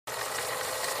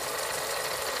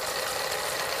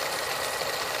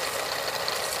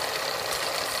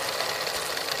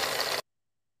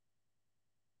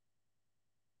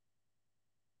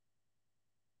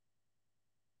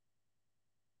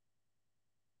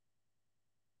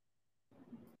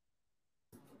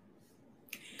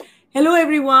Hello,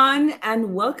 everyone,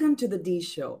 and welcome to the D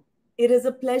Show. It is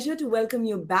a pleasure to welcome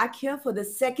you back here for the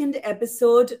second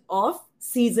episode of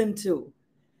season two.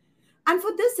 And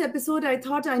for this episode, I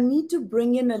thought I need to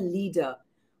bring in a leader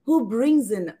who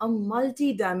brings in a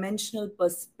multi dimensional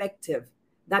perspective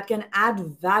that can add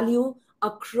value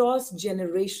across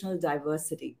generational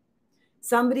diversity.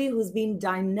 Somebody who's been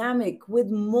dynamic with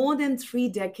more than 3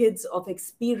 decades of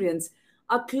experience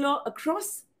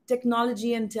across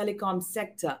technology and telecom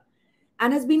sector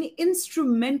and has been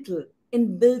instrumental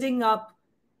in building up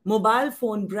mobile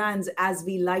phone brands as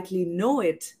we likely know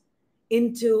it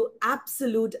into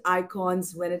absolute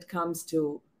icons when it comes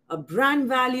to a brand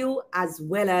value as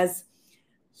well as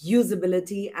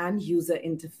usability and user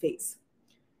interface.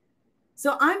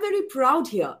 So I'm very proud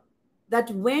here that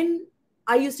when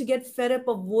I used to get fed up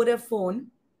of Vodafone,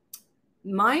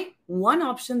 my one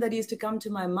option that used to come to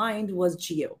my mind was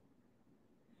Geo.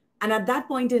 And at that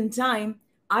point in time,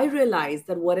 I realized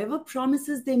that whatever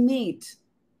promises they made,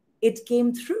 it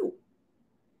came through.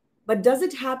 But does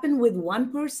it happen with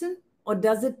one person, or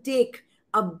does it take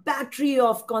a battery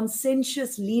of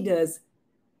conscientious leaders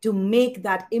to make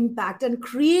that impact and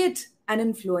create an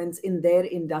influence in their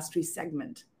industry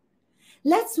segment?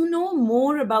 Let's know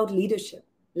more about leadership.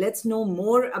 Let's know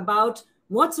more about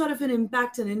what sort of an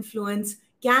impact and influence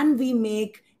can we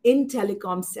make in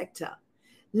telecom sector.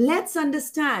 Let's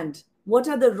understand what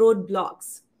are the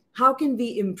roadblocks, how can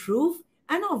we improve,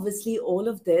 and obviously all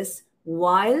of this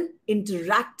while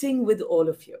interacting with all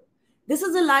of you. This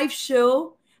is a live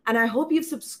show, and I hope you've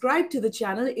subscribed to the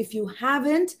channel. If you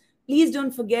haven't, please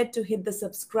don't forget to hit the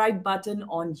subscribe button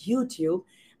on YouTube.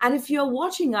 And if you're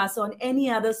watching us on any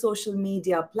other social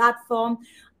media platform,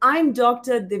 I'm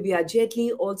Dr. Divya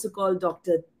Jetli, also called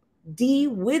Dr. D,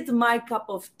 with my cup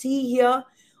of tea here,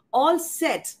 all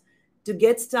set to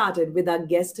get started with our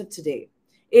guest of today.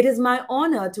 It is my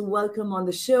honor to welcome on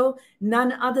the show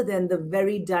none other than the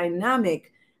very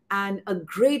dynamic and a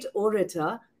great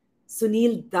orator,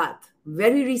 Sunil Dutt.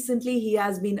 Very recently, he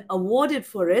has been awarded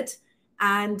for it,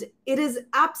 and it is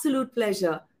absolute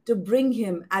pleasure to bring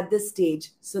him at this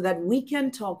stage so that we can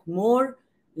talk more,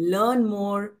 learn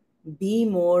more, be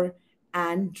more,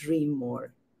 and dream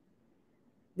more.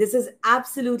 This is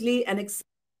absolutely an exciting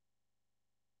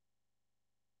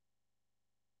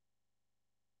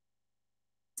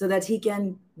so that he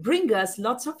can bring us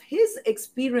lots of his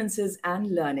experiences and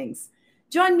learnings.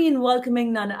 Join me in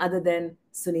welcoming none other than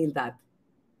Sunil Dutt.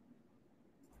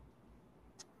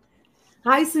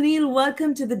 Hi, Sunil.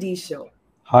 Welcome to the D Show.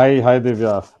 Hi,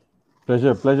 Divya.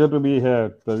 Pleasure to be here.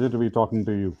 Pleasure to be talking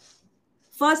to you.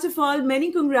 First of all,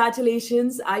 many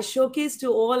congratulations. I showcased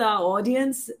to all our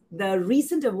audience the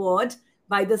recent award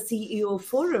by the CEO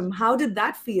Forum. How did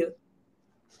that feel?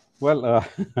 Well,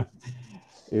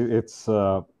 it, it's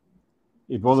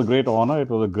it was a great honor. It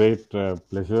was a great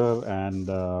pleasure and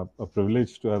a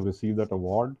privilege to have received that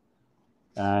award.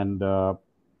 And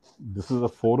this is a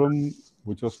forum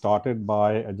which was started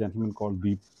by a gentleman called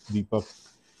Deepak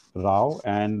Rao,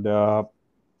 and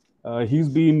he's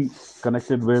been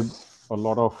connected with a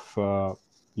lot of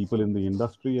people in the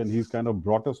industry, and he's kind of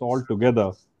brought us all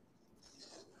together.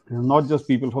 Not just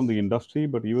people from the industry,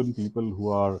 but even people who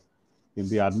are in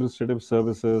the administrative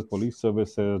services, police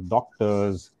services,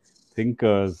 doctors,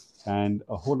 thinkers, and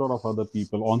a whole lot of other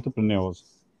people, entrepreneurs.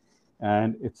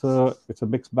 And it's a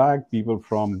mixed bag. People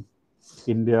from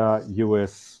India,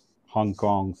 US, Hong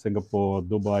Kong, Singapore,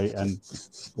 Dubai, and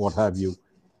what have you,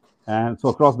 and so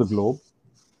across the globe.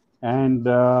 And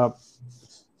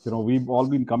we've all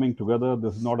been coming together.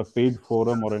 This is not a paid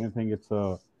forum or anything.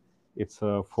 It's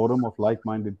a forum of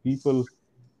like-minded people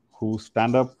who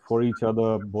stand up for each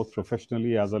other, both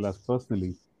professionally as well as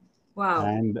personally. Wow.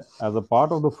 And as a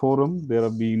part of the forum, there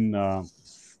have been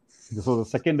this was the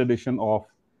second edition of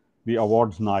the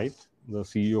awards night, the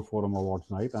CEO Forum Awards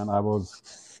night, and I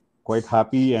was quite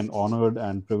happy and honored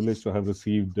and privileged to have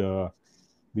received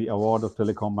the award of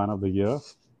Telecom Man of the Year.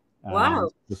 And Wow.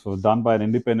 this was done by an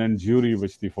independent jury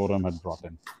which the forum had brought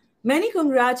in. Many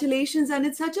congratulations. And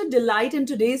it's such a delight in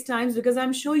today's times because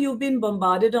I'm sure you've been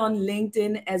bombarded on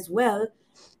LinkedIn as well.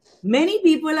 Many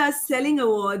people are selling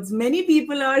awards. Many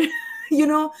people are,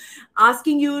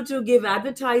 asking you to give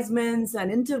advertisements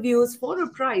and interviews for a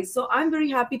prize. So I'm very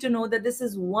happy to know that this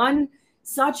is one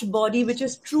such body which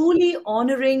is truly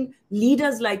honoring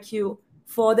leaders like you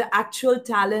for the actual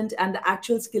talent and the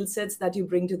actual skill sets that you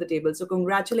bring to the table. So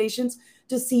congratulations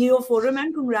to CEO Forum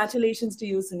and congratulations to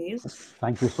you, Sunil.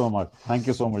 Thank you so much. Thank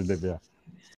you so much, Divya.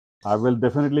 I will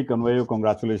definitely convey your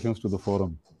congratulations to the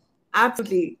forum.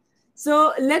 Absolutely.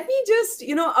 So let me just,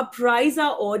 apprise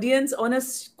our audience on a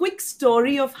quick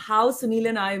story of how Sunil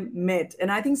and I met.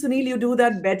 And I think, Sunil, you do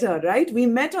that better, right? We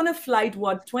met on a flight,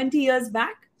 what, 20 years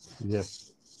back?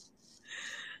 Yes,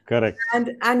 correct.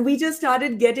 And we just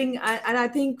started getting, and I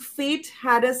think fate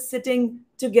had us sitting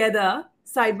together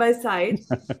side by side.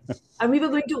 And we were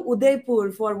going to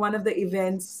Udaipur for one of the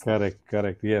events. Correct,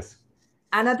 correct. Yes.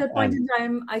 And at that point And in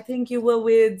time, I think you were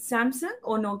with Samsung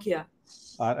or Nokia.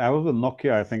 I was with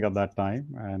Nokia, I think, at that time.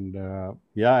 And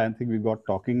yeah, I think we got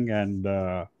talking, and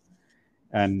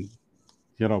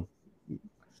you know,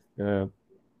 uh,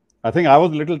 I think I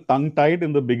was a little tongue tied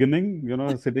in the beginning,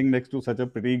 sitting next to such a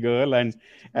pretty girl, and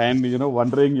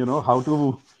wondering, how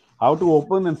to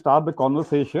open and start the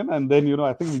conversation. And then,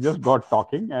 I think we just got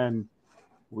talking, and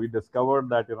we discovered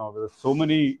that, there's so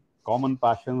many common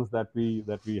passions that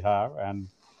we have, and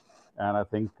I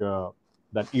think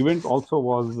that event also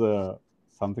was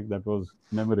something that was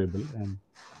memorable, and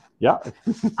yeah.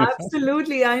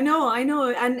 Absolutely. I know. I know.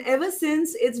 And ever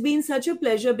since, it's been such a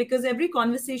pleasure because every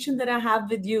conversation that I have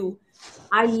with you,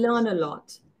 I learn a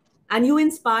lot. And you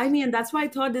inspire me. And that's why I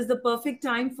thought this is the perfect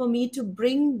time for me to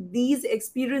bring these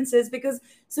experiences because,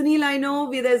 Sunil, I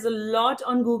know there's a lot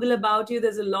on Google about you,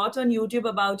 there's a lot on YouTube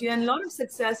about you, and a lot of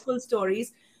successful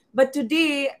stories. But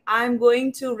today, I'm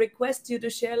going to request you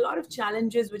to share a lot of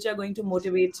challenges which are going to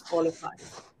motivate all of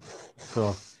us.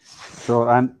 Sure, sure.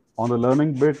 And on the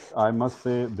learning bit, I must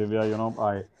say,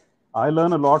 Divya, I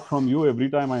learn a lot from you every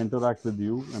time I interact with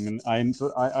you. I mean,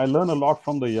 I learn a lot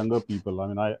from the younger people. I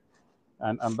mean,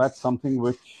 and that's something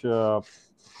which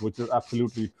is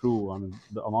absolutely true. I mean,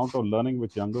 the amount of learning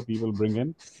which younger people bring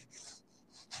in,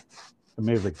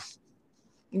 amazing,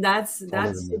 always That's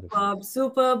amazing.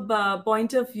 superb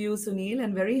point of view, Sunil,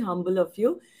 and very humble of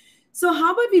you. So,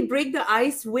 how about we break the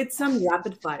ice with some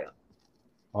rapid fire?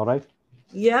 All right.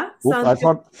 Yeah, Oops, sounds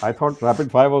good. I thought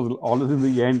rapid fire was always in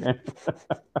the end.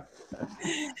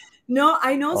 No,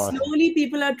 I know All right. slowly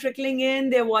people are trickling in.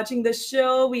 They're watching the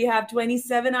show. We have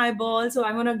 27 eyeballs, so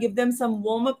I'm going to give them some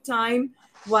warm up time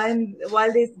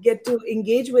while they get to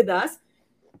engage with us.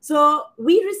 So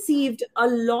we received a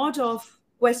lot of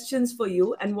questions for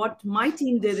you, and what my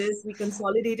team did is we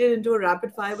consolidated into a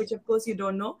rapid fire, which of course you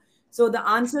don't know. So the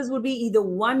answers would be either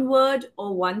one word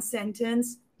or one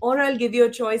sentence, or I'll give you a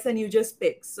choice and you just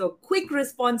pick. So quick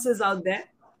responses out there.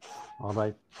 All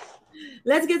right.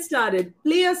 Let's get started.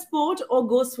 Play a sport or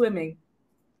go swimming?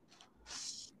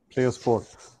 Play a sport.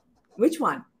 Which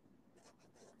one?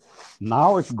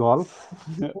 Now it's golf.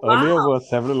 Earlier Wow. were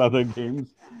several other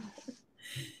games.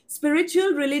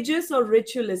 Spiritual, religious, or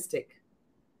ritualistic?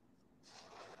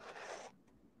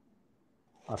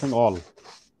 I think all.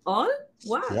 All?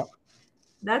 Wow. Yeah.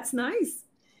 That's nice.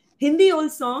 Hindi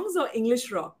old songs or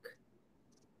English rock?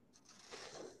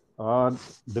 Uh,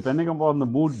 Depending upon the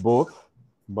mood, both.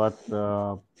 But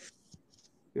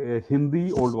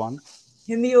Hindi old ones.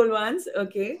 Hindi old ones.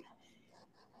 Okay.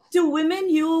 To women,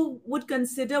 you would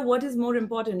consider what is more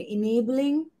important,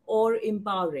 enabling or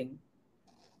empowering?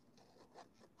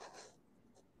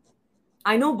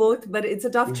 I know both, but it's a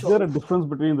tough Is there a choice. difference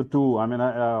between the two? I mean,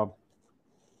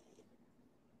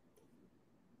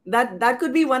 That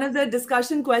could be one of the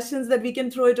discussion questions that we can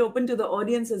throw it open to the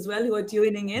audience as well who are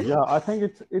tuning in. yeah, I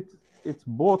think it's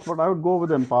both, but I would go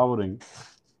with empowering.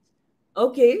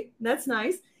 Okay, that's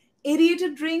nice.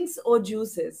 Aerated drinks or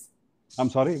juices? I'm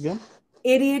sorry again.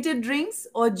 Aerated drinks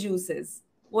or juices?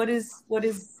 What is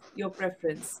your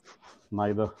preference?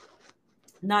 Neither.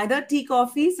 Neither tea,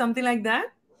 coffee, something like that?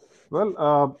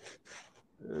 Well,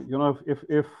 if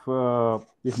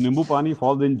nimbu pani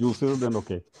falls in juices, then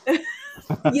okay.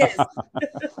 Yes.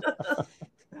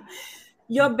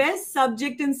 Your best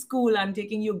subject in school. I'm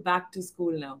taking you back to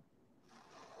school now.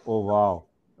 Oh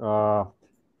wow.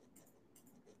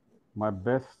 My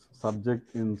best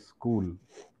subject in school,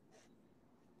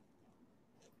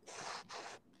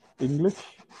 English.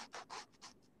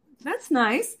 That's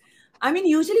nice. I mean,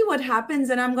 usually what happens,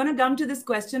 and I'm going to come to this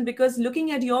question because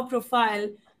looking at your profile,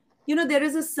 there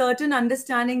is a certain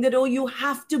understanding that, oh, you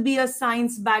have to be a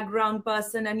science background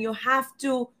person and you have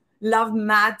to love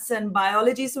maths and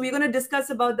biology. So we're going to discuss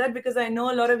about that because I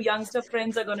know a lot of youngster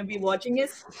friends are going to be watching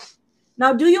it.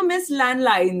 Now, do you miss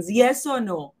landlines? Yes or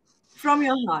no? From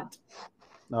your heart?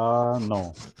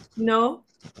 No, No.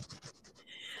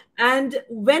 And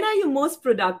when are you most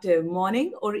productive,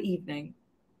 morning or evening?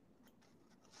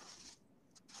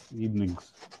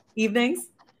 evenings. Evenings.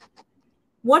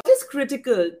 What is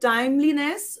critical,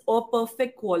 timeliness or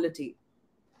perfect quality?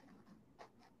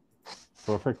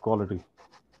 Perfect quality.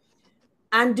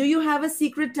 And do you have a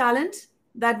secret talent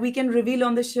that we can reveal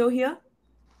on the show here?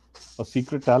 A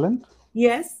secret talent?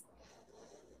 Yes.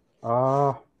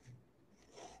 Uh,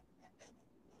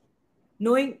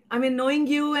 Knowing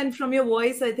you and from your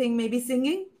voice, I think maybe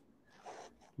singing,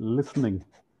 Listening.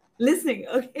 listening.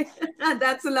 Okay,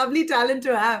 that's a lovely talent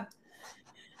to have.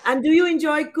 And do you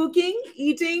enjoy cooking,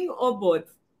 eating, or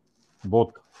both?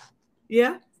 Both.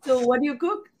 Yeah. So, what do you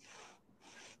cook?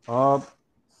 Uh,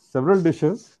 Several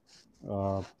dishes.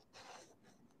 Uh,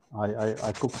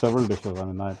 I cook several dishes. I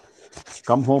mean, I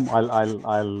come home, So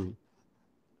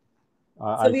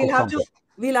I'll cook something.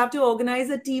 we'll have to organize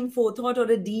a team forethought or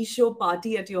a D show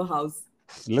party at your house.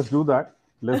 Let's do that.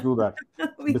 Let's do that.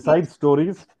 We Besides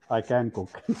stories, I can cook.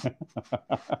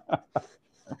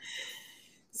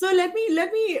 So let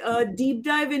me deep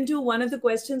dive into one of the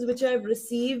questions which I've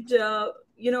received.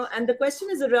 And the question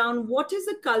is around what is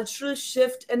a cultural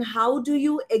shift and how do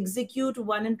you execute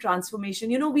one in transformation?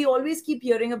 We always keep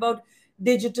hearing about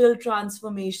digital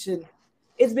transformation.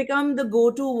 It's become the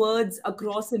go-to words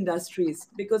across industries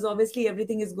because obviously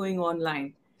everything is going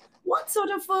online. What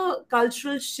sort of a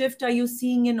cultural shift are you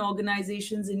seeing in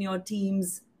organizations, in your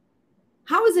teams?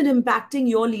 How is it impacting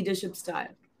your leadership style?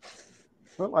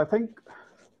 Well, I think,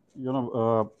 you know,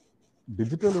 uh,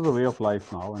 digital is a way of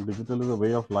life now, and digital is a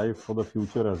way of life for the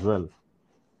future as well,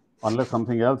 unless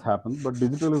something else happens. But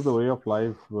digital is the way of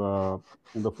life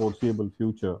in the foreseeable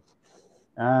future.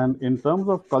 And in terms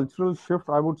of cultural shift,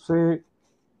 I would say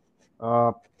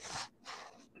uh,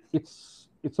 it's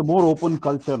a more open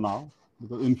culture now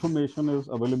because information is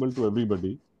available to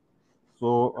everybody.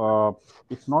 So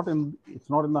it's not in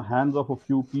the hands of a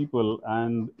few people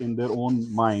and in their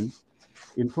own minds.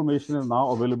 Information is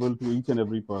now available to each and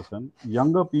every person.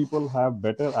 Younger people have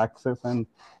better access and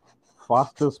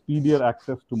faster, speedier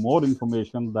access to more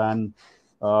information than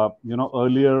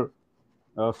earlier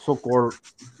so-called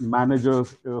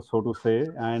managers, so to say,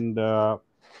 and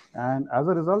as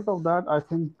a result of that, I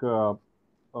think uh,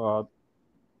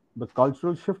 the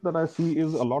cultural shift that I see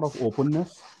is a lot of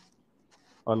openness,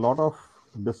 a lot of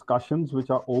discussions which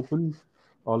are open,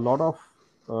 a lot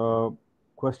of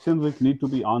questions which need to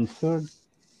be answered,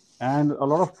 and a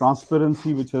lot of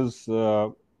transparency which has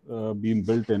been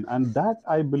built in. And that,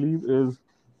 I believe, is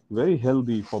very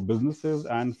healthy for businesses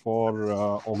and for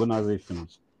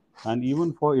organizations and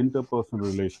even for interpersonal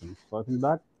relations. So I think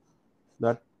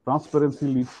that transparency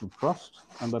leads to trust,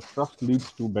 and that trust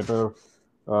leads to better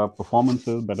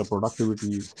performances, better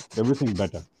productivity, everything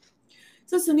better.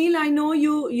 So Sunil, I know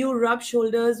you rub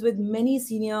shoulders with many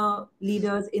senior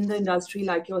leaders in the industry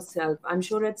like yourself. I'm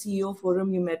sure at CEO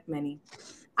Forum you met many.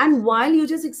 And while you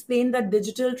just explained that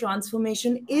digital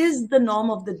transformation is the norm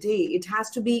of the day, it has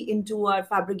to be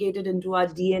fabricated into our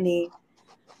DNA.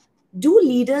 Do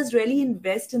leaders really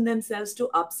invest in themselves to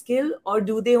upskill, or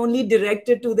do they only direct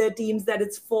it to their teams that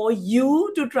it's for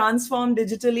you to transform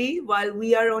digitally while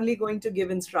we are only going to give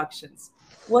instructions?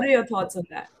 What are your thoughts on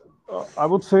that? I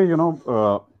would say,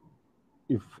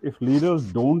 if leaders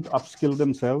don't upskill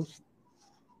themselves,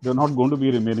 they're not going to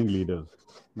be remaining leaders.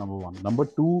 Number one. Number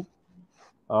two,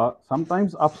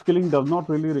 sometimes upskilling does not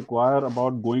really require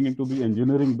about going into the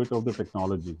engineering bit of the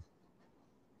technology.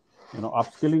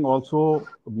 Upskilling also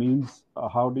means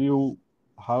how do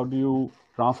you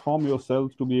transform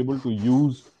yourself to be able to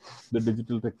use the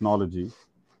digital technology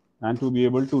and to be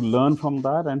able to learn from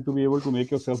that and to be able to make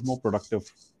yourself more productive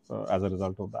as a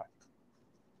result of that.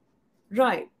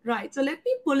 Right, right. So let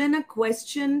me pull in a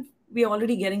question. We're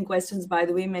already getting questions, by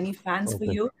the way, many fans for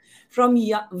Okay. you from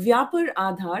Vyapar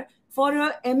Aadhar. For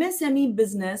a MSME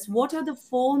business, what are the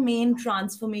four main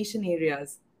transformation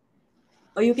areas?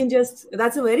 Or you can just,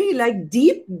 that's a very like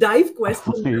deep dive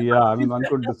question. Yeah, I mean, one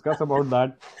could discuss about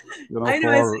that, I know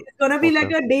for it's going to be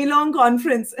like a day long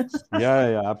conference. yeah,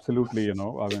 yeah, absolutely. I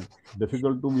mean,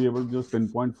 difficult to be able to just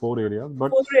pinpoint four areas,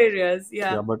 but Four areas,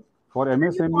 yeah. yeah, but for Can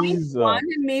you point MSMEs, one,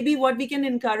 and maybe what we can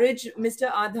encourage Mr.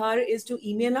 Aadhar is to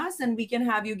email us and we can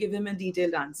have you give him a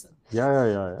detailed answer.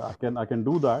 yeah, I can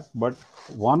do that. But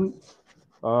one,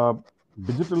 uh,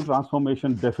 digital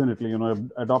transformation, definitely,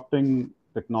 adopting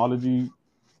technology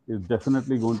is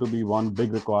definitely going to be one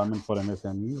big requirement for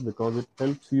MSMEs because it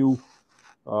helps you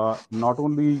not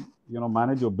only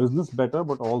manage your business better,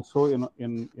 but also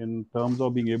in terms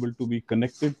of being able to be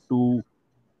connected to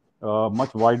a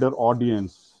much wider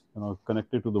audience,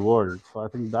 connected to the world. So I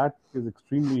think that is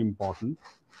extremely important.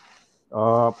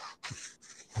 Uh,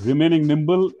 Remaining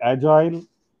nimble, agile,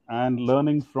 and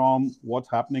learning from what's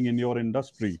happening in your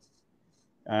industry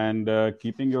and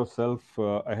keeping yourself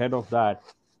ahead of that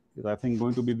is, I think,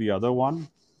 going to be the other one.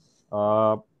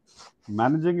 Uh,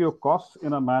 Managing your costs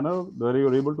in a manner where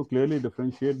you're able to clearly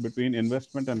differentiate between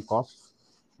investment and costs,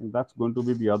 and that's going to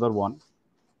be the other one.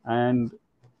 And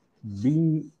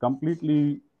being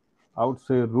completely I would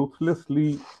say, ruthlessly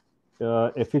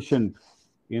efficient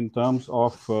in terms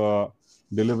of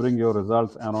delivering your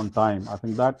results and on time. I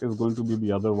think that is going to be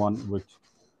the other one. Which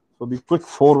so the quick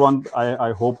four one.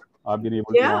 I hope I've been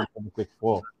able to Yeah, answer the quick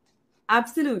four.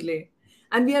 absolutely.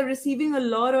 And we are receiving a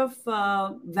lot of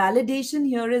validation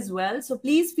here as well. So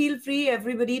please feel free,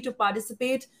 everybody, to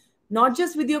participate, not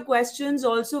just with your questions,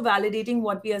 also validating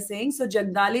what we are saying. So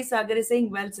Jagdali Sagar is saying,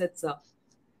 well said, sir.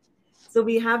 So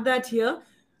we have that here.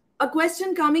 A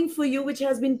question coming for you, which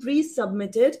has been pre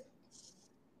submitted.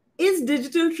 Is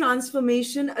digital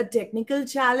transformation a technical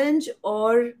challenge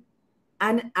or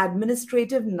an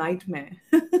administrative nightmare?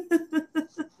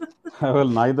 Well,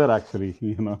 neither actually.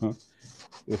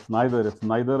 It's neither. It's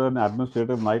neither an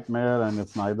administrative nightmare, and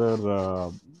it's neither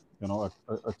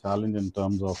a challenge in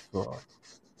terms of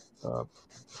uh,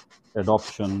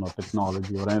 adoption or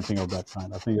technology or anything of that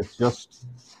kind. I think it's just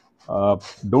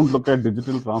don't look at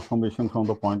digital transformation from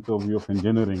the point of view of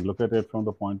engineering. Look at it from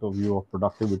the point of view of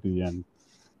productivity and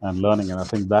learning. And I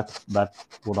think that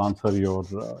would answer your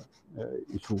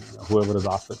issue. Whoever has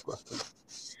asked that question.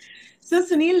 So,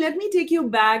 Sunil, let me take you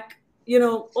back,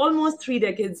 almost 3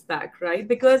 decades back, right?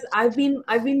 Because I've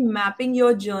been mapping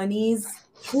your journeys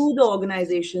through the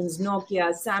organizations, Nokia,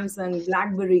 Samsung,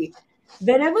 BlackBerry.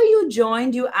 Wherever you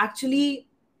joined, you actually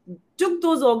took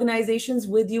those organizations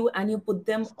with you and you put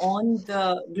them on the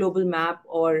global map,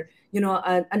 or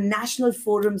a national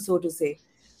forum, so to say.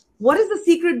 What is the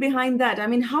secret behind that? I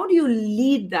mean, how do you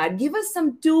lead that? Give us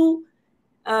some two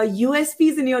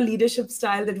USPs in your leadership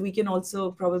style that we can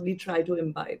also probably try to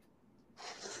imbibe.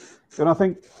 I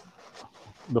think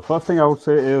the first thing I would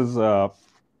say is uh,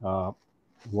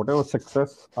 whatever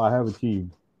success I have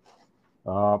achieved.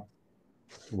 Uh,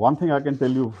 One thing I can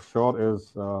tell you for sure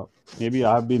is maybe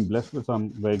I have been blessed with some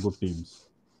very good teams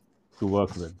to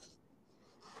work with,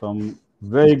 some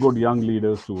very good young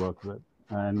leaders to work with,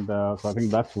 and so I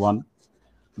think that's one.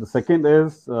 The second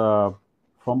is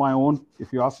from my own.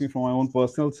 If you ask me from my own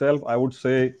personal self, I would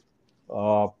say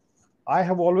uh, I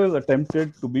have always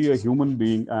attempted to be a human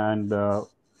being and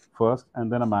first,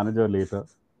 and then a manager later,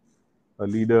 a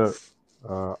leader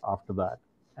after that,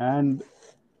 and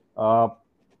uh,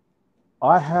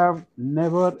 I have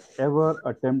never ever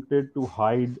attempted to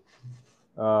hide,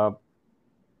 uh,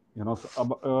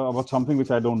 about something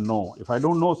which I don't know. If I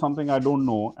don't know something, I don't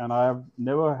know, and I have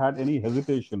never had any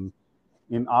hesitation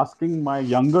in asking my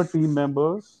younger team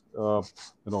members.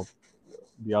 You know,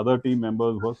 the other team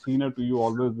members who are senior to you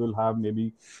always will have maybe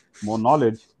more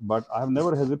knowledge, but I have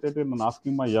never hesitated in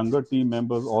asking my younger team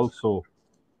members also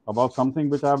about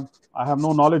something which I have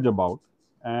no knowledge about,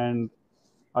 and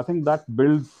I think that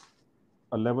builds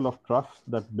a level of trust,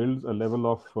 that builds a level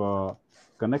of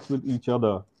connect with each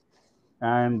other,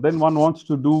 and then one wants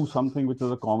to do something which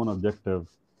is a common objective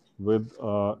with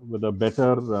a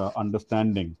better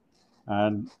understanding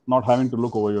and not having to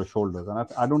look over your shoulders. And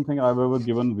I don't think I've ever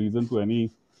given reason to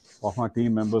any of my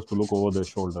team members to look over their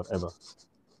shoulder ever.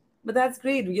 But that's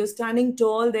great. You're standing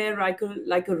tall there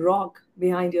like a rock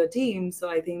behind your team. So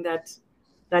I think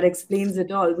that explains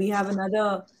it all. We have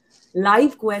another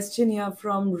live question here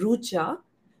from Rucha.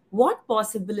 What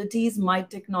possibilities might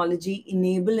technology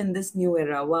enable in this new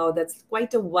era? Wow, that's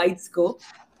quite a wide scope.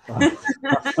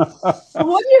 So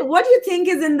what do you think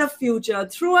is in the future?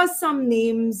 Throw us some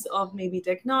names of maybe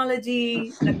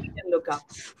technology that we can look up.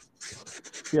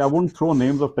 See, I wouldn't throw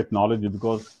names of technology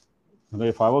because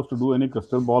if I was to do any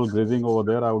crystal ball grazing over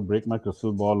there, I would break my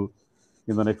crystal ball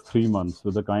in the next 3 months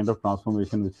with the kind of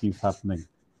transformation which keeps happening.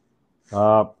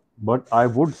 Uh, but I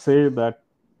would say that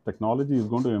technology is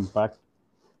going to impact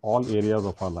all areas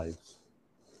of our lives.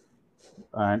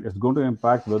 And it's going to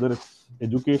impact whether it's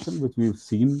education, which we've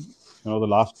seen,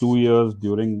 the last 2 years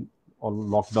during all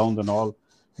lockdowns and all.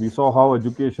 We saw how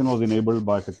education was enabled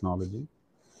by technology.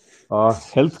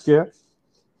 Healthcare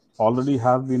already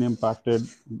has been impacted.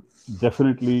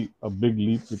 Definitely a big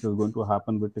leap which is going to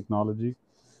happen with technology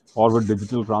or with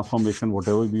digital transformation,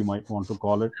 whatever we might want to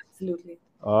call it. Absolutely.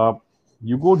 Uh,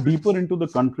 you go deeper into the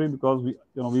country because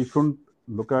we shouldn't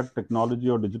look at technology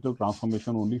or digital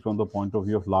transformation only from the point of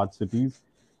view of large cities.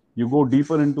 You go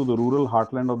deeper into the rural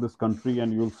heartland of this country,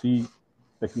 and you'll see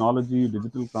technology,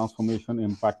 digital transformation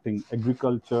impacting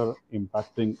agriculture,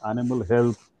 impacting animal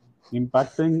health,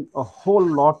 impacting a whole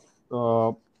lot.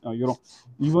 You know,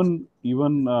 even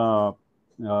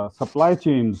supply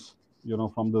chains.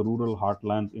 From the rural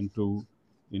heartland into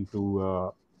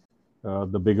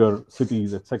the bigger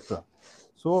cities, etc.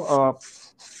 So,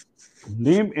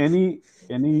 name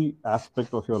any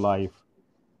aspect of your life,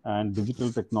 and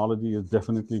digital technology is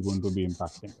definitely going to be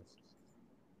impacting it.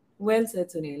 Well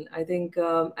said, Sunil. I think,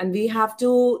 and we have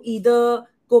to either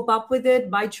cope up with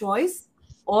it by choice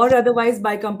or otherwise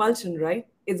by compulsion, right?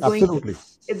 Absolutely.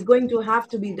 It's going to have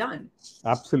to be done.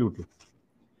 Absolutely.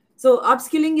 So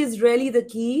upskilling is really the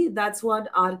key. That's what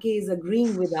RK is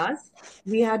agreeing with us.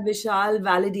 We had Vishal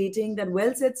validating that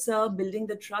well said, sir, building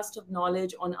the trust of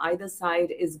knowledge on either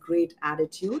side is great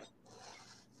attitude.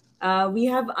 We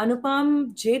have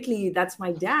Anupam Jetli, that's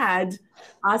my dad,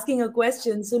 asking a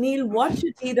question. Sunil, what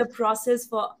should be the process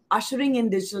for ushering in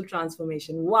digital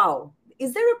transformation? Wow.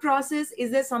 Is there a process? Is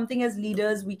there something as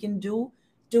leaders we can do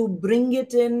to bring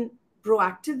it in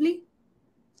proactively?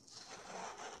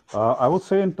 I would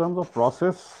say, in terms of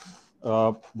process,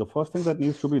 the first thing that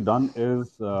needs to be done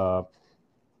is to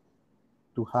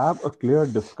have a clear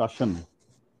discussion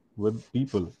with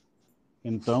people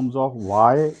in terms of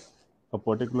why a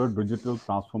particular digital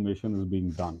transformation is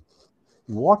being done.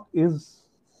 What is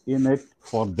in it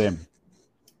for them?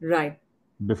 Right.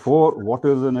 Before what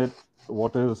is in it,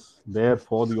 what is there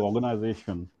for the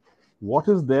organization, what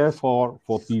is there for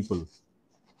people,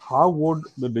 how would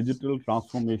the digital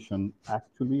transformation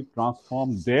actually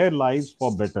transform their lives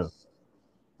for better.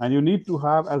 And you need to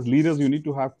have, as leaders, you need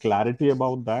to have clarity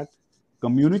about that,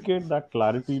 communicate that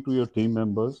clarity to your team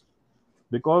members,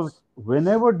 because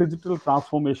whenever digital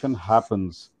transformation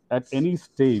happens at any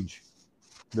stage,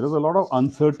 there is a lot of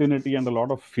uncertainty and a lot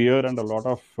of fear and a lot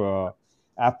of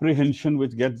apprehension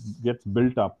which gets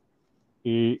built up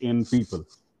in people,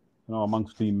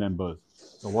 amongst team members.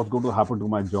 So what's going to happen to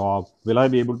my job? Will I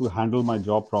be able to handle my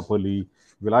job properly?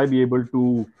 Will I be able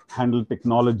to handle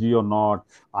technology or not?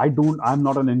 I'm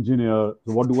not an engineer.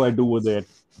 So what do I do with it?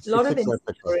 A lot of Etc. Etc.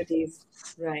 insecurities.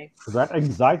 Right. So that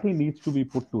anxiety needs to be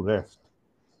put to rest,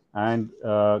 and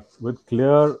with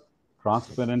clear,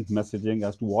 transparent messaging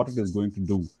as to what it is going to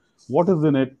do, what is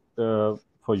in it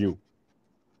for you.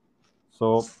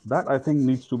 So that, I think,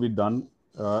 needs to be done,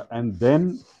 and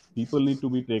then people need to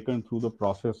be taken through the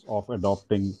process of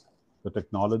adopting the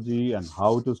technology and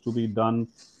how it is to be done.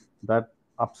 That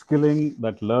upskilling,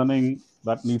 that learning,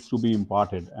 that needs to be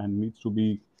imparted and needs to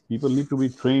be people need to be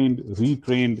trained,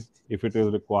 retrained if it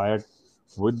is required,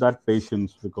 with that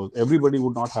patience, because everybody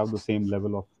would not have the same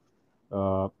level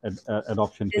of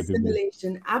adoption capability.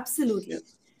 Assimilation, absolutely.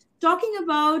 Talking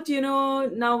about,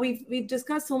 now we've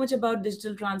discussed so much about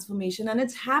digital transformation and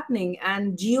it's happening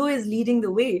and Geo is leading the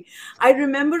way. I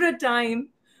remember a time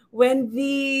when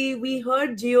we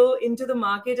heard Geo into the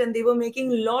market and they were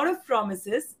making a lot of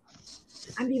promises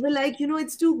and we were like,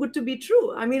 it's too good to be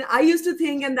true. I mean, I used to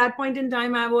think at that point in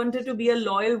time, I wanted to be a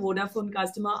loyal Vodafone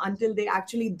customer until they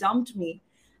actually dumped me.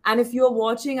 And if you're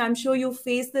watching, I'm sure you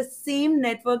face the same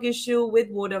network issue with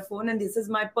Vodafone. And this is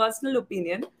my personal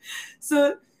opinion.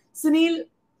 So, Sunil,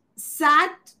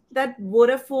 sat that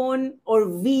Vodafone or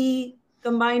V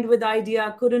combined with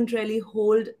Idea couldn't really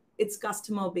hold its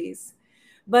customer base.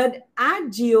 But at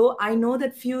Geo, I know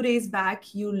that few days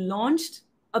back you launched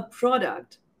a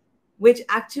product which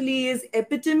actually is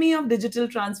epitome of digital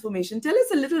transformation. Tell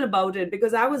us a little about it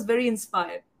because I was very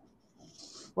inspired.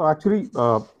 Well, actually,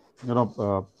 you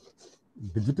know,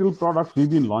 digital products,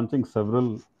 we've been launching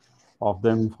several of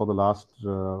them for the last,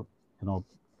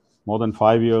 more than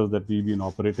 5 years that we've been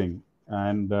operating.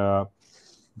 And the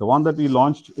one that we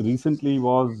launched recently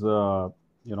was,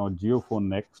 Geophone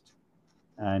Next,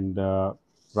 and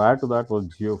prior to that was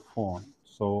Geophone.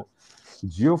 So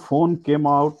Geophone came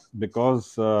out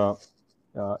because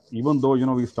even though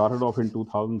we started off in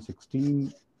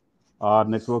 2016, our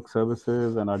network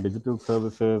services and our digital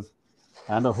services,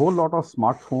 and a whole lot of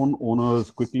smartphone owners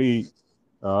quickly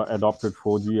adopted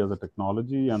 4G as a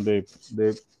technology, and they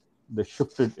they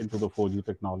shifted into the 4G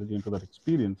technology, into that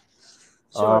experience.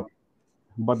 Uh, Sure.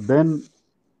 but then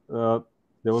uh,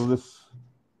 there was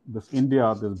this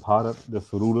India, this Bharat,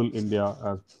 this rural India,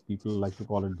 as people like to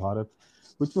call it, Bharat,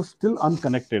 which was still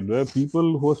unconnected. There were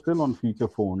people who were still on feature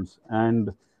phones,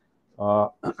 and uh,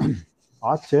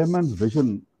 our chairman's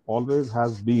vision always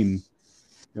has been,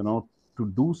 you know, to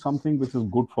do something which is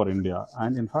good for India.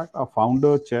 And in fact, our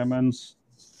founder chairman's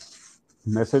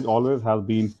message always has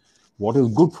been, what is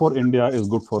good for India is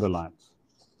good for Reliance.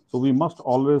 So we must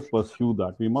always pursue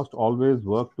that. We must always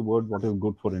work toward what is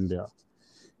good for India.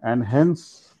 And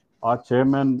hence, our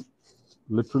chairman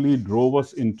literally drove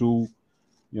us into,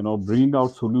 bringing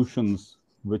out solutions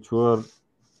which could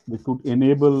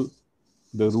enable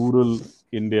the rural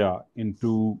India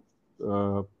into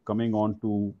coming on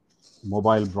to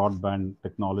mobile broadband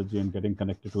technology and getting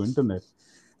connected to internet.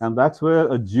 And that's where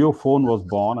a geophone was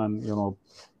born. And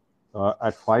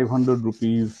at 500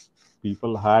 rupees,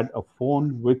 people had a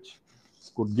phone which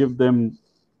could give them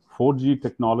 4G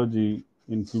technology,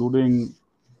 including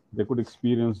they could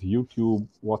experience YouTube,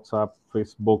 WhatsApp,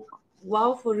 Facebook,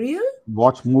 Wow, for real?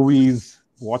 watch movies,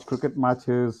 watch cricket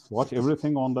matches, watch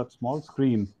everything on that small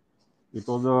screen. It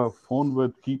was a phone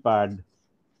with keypad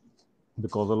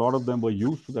because a lot of them were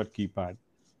used to that keypad.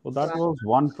 So that Wow. was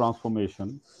one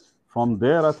transformation. From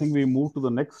there, I think we moved to the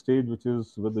next stage, which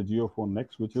is with the JioPhone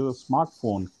Next, which is a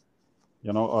smartphone.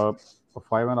 A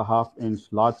 5.5 inch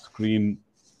large screen,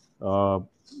 uh,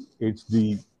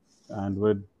 HD, and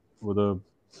with a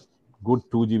good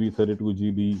 2 GB, 32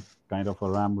 GB kind of a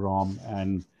RAM ROM,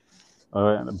 and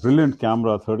a brilliant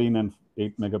camera, 13 and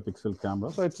 8 megapixel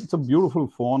camera. So it's a beautiful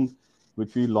phone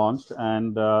which we launched,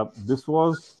 and this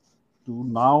was to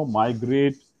now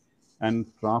migrate and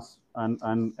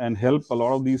and help a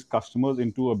lot of these customers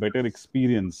into a better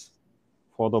experience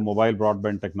for the mobile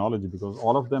broadband technology, because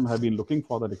all of them have been looking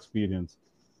for that experience.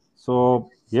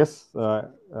 So yes,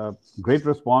 great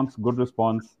response, good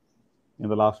response in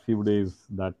the last few days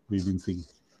that we've been seeing.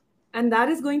 And that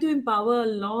is going to empower a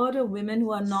lot of women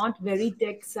who are not very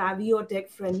tech savvy or tech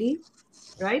friendly,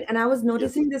 right? And I was Yes.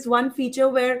 noticing this one feature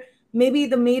where maybe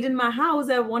the maid in my house,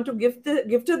 I want to gift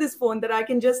her this phone that I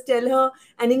can just tell her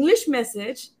an English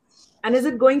message. And is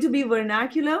it going to be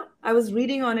vernacular? I was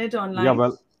reading on it Yeah, online.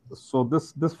 well, so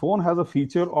this phone has a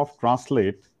feature of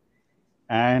translate,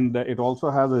 and it also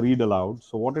has a read aloud.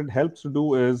 So what it helps to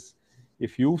do is,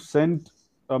 if you send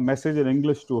a message in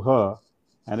English to her,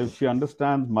 and if she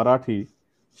understands Marathi,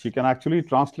 she can actually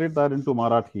translate that into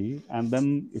Marathi, and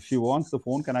then if she wants, the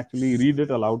phone can actually read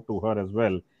it aloud to her as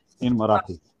well in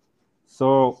Marathi.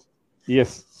 So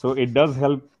yes, so it does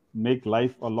help make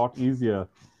life a lot easier.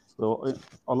 So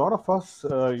a lot of us,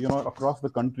 across the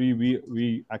country,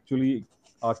 we actually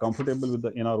are comfortable with the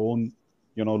in our own,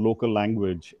 local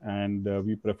language, and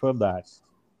we prefer that.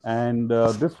 And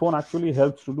this phone actually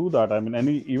helps to do that. I mean,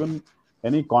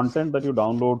 any content that you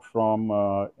download from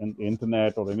the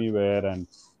internet or anywhere, and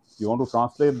you want to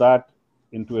translate that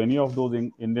into any of those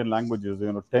Indian languages,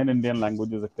 10 Indian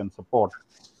languages it can support.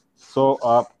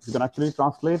 So you can actually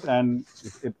translate, and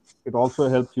it also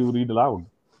helps you read aloud.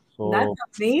 That's So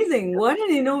amazing. What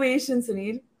an innovation,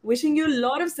 Sunil. Wishing you a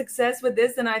lot of success with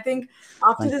this. And I think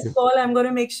after thank this you, call, I'm going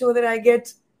to make sure that I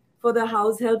get for the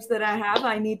house helps that I have,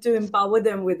 I need to empower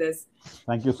them with this.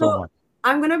 thank you So so much.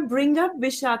 I'm going to bring up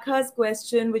Vishakha's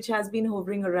question, which has been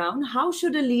hovering around. How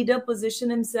should a leader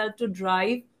position himself to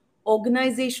drive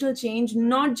organizational change,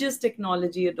 not just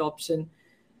technology adoption?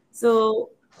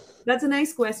 So that's a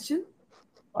nice question.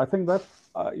 I think that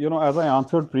as I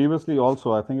answered previously,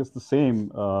 also I think it's the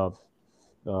same. Uh,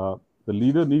 the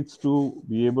leader needs to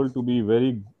be able to be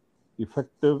very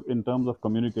effective in terms of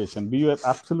communication. Be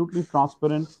absolutely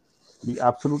transparent, be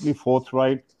absolutely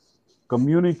forthright,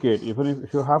 communicate. Even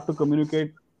if you have to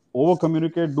communicate, over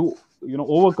communicate, do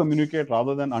over communicate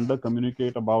rather than under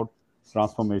communicate about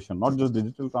transformation, not just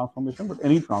digital transformation, but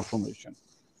any transformation,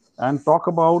 and talk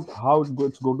about how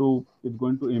it's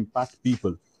going to impact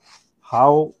people,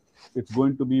 how it's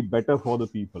going to be better for the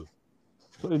people.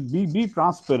 So be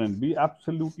transparent, be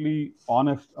absolutely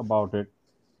honest about it.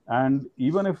 And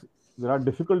even if there are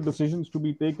difficult decisions to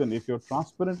be taken, if you're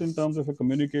transparent in terms of your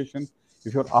communication,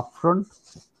 if you're upfront,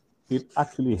 it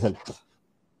actually helps.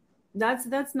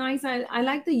 That's nice. I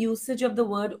like the usage of the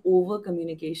word over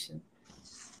communication.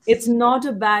 It's not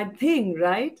a bad thing,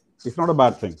 right? It's not a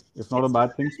bad thing. It's not a It's not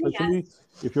bad a thing, bad thing. especially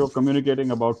if you're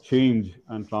communicating about change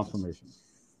and transformation.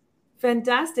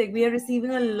 Fantastic. We are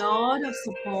receiving a lot of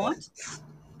support.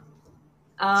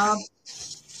 Uh,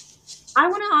 I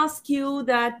want to ask you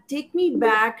that take me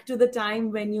back to the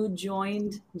time when you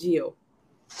joined Geo.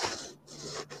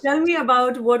 Tell me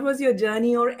about what was your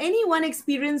journey or any one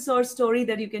experience or story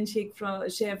that you can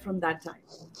share from that time.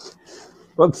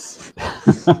 But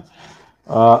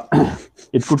uh,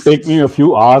 it could take me a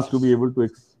few hours to be able to,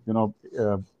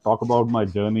 talk about my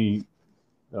journey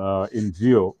in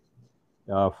Geo.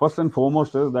 First and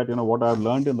foremost is that what I've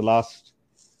learned in the last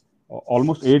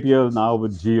almost 8 years now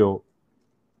with Geo.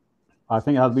 I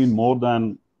think it has been more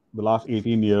than the last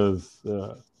 18 years.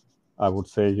 I would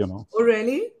say, Oh,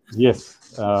 really? yes,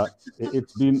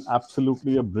 it's been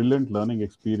absolutely a brilliant learning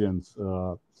experience.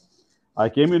 I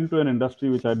came into an industry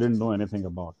which I didn't know anything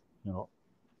about. You know,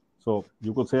 So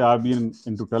you could say I've been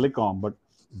into telecom, but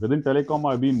within telecom,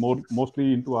 I've been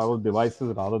mostly into our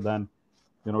devices rather than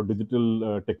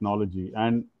digital technology.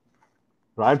 And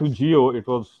prior to Geo, it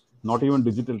was not even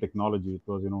digital technology. It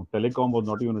was telecom was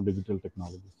not even a digital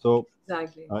technology. So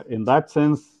Exactly. in that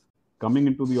sense, coming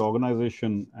into the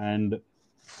organization, and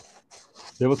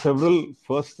there were several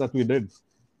firsts that we did.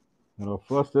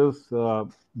 First is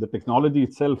the technology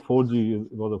itself. 4G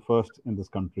was the first in this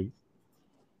country.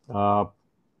 Uh,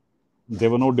 there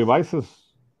were no devices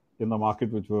in the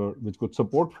market which could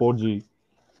support 4G,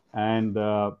 and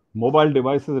mobile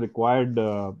devices required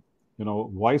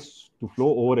voice to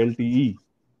flow over LTE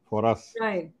for us.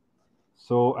 Right.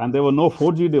 So, and there were no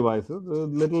 4G devices.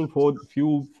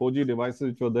 Few 4G devices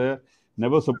which were there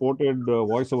never supported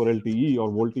voice over LTE or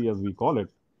VoLTE as we call it.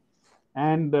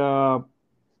 And well,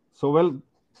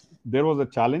 there was a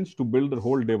challenge to build the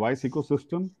whole device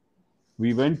ecosystem.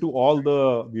 We went to all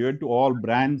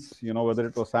brands, whether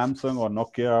it was Samsung or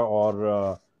Nokia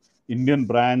or Indian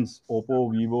brands,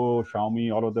 Oppo, Vivo,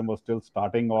 Xiaomi. All of them were still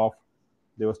starting off.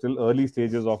 They were still early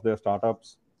stages of their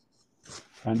startups,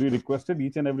 and we requested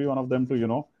each and every one of them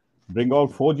to bring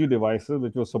out 4G devices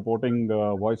which were supporting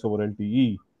voice over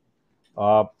LTE.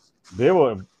 uh, they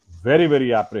were very,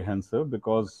 very apprehensive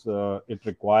because it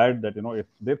required that, if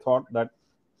they thought that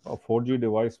a 4G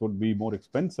device would be more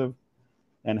expensive,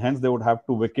 and hence they would have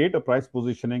to vacate a price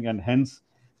positioning, and hence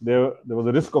there was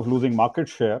a risk of losing market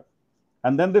share.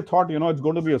 And then they thought, it's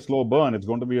going to be a slow burn, it's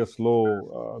going to be a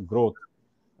slow growth.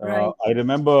 Right. I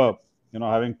remember,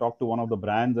 having talked to one of the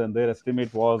brands, and their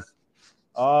estimate was,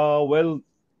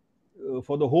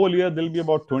 for the whole year, there'll be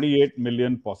about 28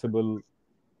 million possible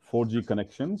 4G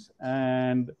connections,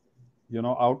 and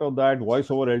out of that,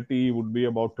 voice over LTE would be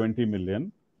about 20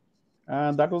 million,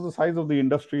 and that was the size of the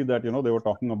industry that they were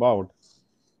talking about.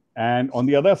 And on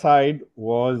the other side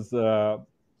was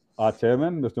our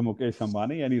chairman, Mr. Mukesh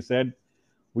Ambani, and he said,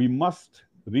 we must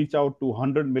reach out to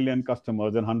 100 million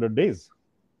customers in 100 days.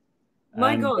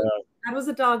 My And God, that was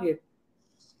the target.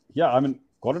 yeah, I mean,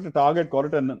 call it a target, call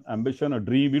it an ambition, a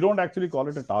dream. We don't actually call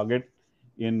it a target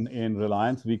in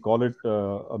Reliance. We call it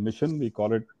a mission. We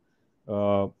call it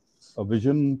uh, a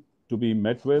vision to be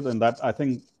met with, and that, I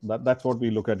think, that's what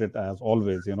we look at it as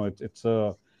always. It's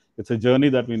a journey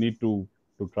that we need to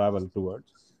travel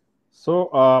towards.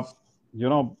 So you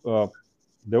know uh,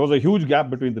 there was a huge gap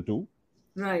between the two.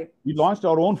 Right. We launched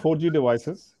our own 4G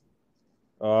devices.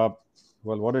 Uh,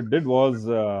 well, what it did was,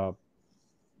 uh,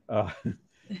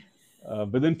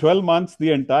 within 12 months,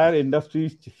 the entire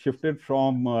industry shifted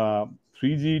from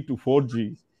 3G to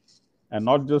 4G, and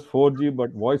not just 4G,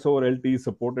 but voice over LTE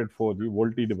supported 4G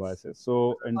VoLTE devices.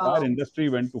 So entire Wow. industry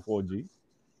went to 4G,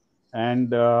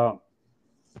 and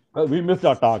we missed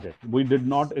our target. We did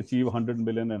not achieve 100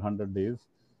 million in 100 days.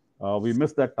 We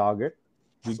missed that target.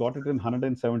 We got it in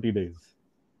 170 days.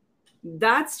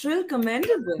 That's still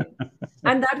commendable.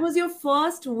 And that was your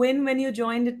first win when you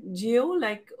joined Geo,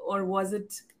 like, or was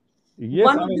it Yes,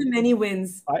 one I of mean, the many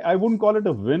wins? I wouldn't call it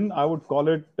a win. I would call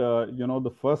it,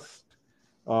 the first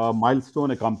milestone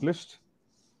accomplished.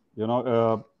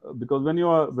 Because when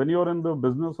you're in the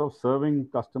business of serving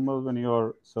customers, when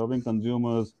you're serving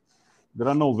consumers, there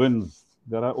are no wins.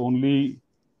 There are only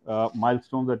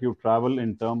milestones that you travel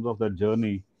in terms of that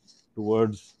journey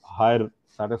towards higher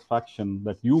satisfaction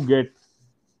that you get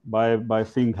by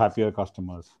seeing happier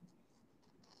customers.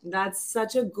 That's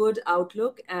such a good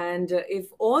outlook. And if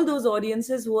all those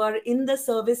audiences who are in the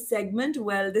service segment,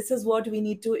 well, this is what we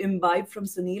need to imbibe from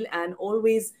Sunil and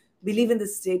always believe in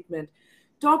this statement.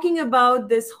 Talking about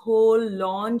this whole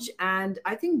launch, and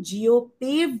I think Geo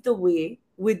paved the way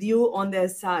with you on their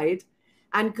side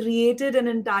and created an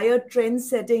entire trend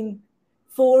setting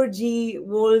 4G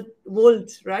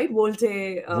right?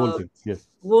 Voltage, yes.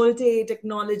 Volte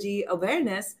technology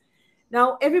awareness.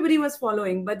 Now, everybody was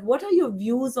following, but what are your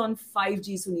views on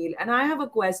 5G, Sunil? And I have a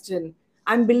question.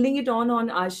 I'm building it on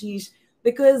Ashish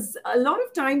because a lot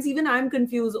of times, even I'm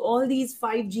confused. All these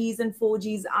 5Gs and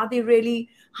 4Gs, are they really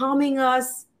harming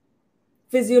us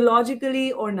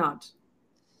physiologically or not?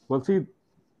 Well, see,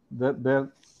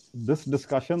 this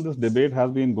discussion, this debate has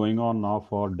been going on now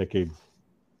for decades.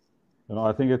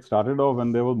 I think it started off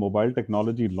when there was mobile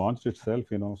technology launched itself.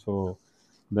 So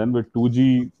then with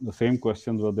 2G, the same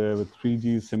questions were there. With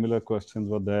 3G, similar questions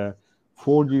were there.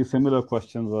 4G, similar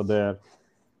questions were there.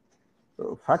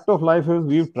 Fact of life is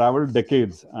we've traveled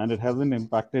decades and it hasn't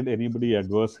impacted anybody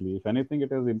adversely. If anything,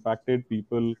 it has impacted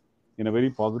people in a very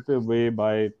positive way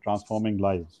by transforming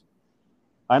lives.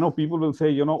 I know people will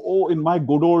say, oh, in my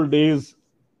good old days,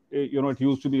 it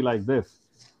used to be like this.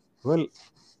 Well,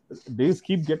 days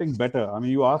keep getting better. I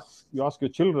mean, you ask your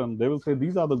children, they will say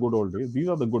these are the good old days. These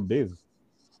are the good days.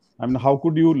 I mean, how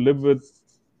could you live with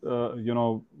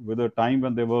a time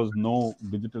when there was no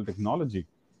digital technology? Yeah.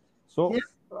 So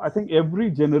I think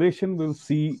every generation will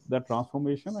see that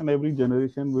transformation, and every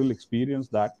generation will experience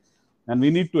that. And we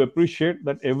need to appreciate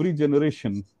that every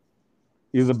generation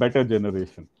is a better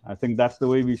generation. I think that's the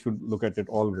way we should look at it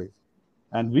always.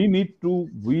 And we need to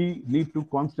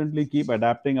constantly keep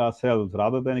adapting ourselves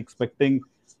rather than expecting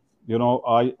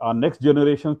our next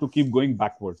generations to keep going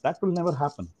backwards. That will never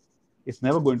happen. It's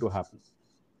never going to happen.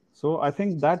 So I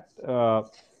think that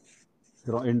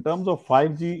in terms of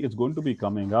 5G, it's going to be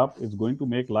coming up. It's going to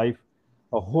make life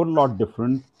a whole lot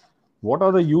different. What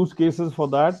are the use cases for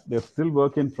that? They're still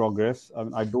work in progress. I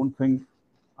mean, I don't think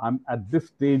I'm at this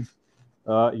stage,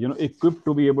 equipped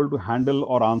to be able to handle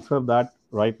or answer that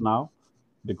right now,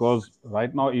 because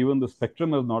right now even the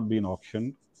spectrum has not been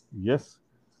auctioned. Yes,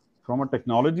 from a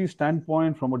technology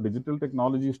standpoint, from a digital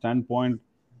technology standpoint,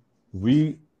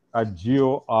 we at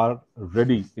Geo are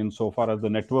ready insofar as the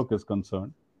network is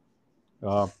concerned.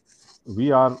 Uh,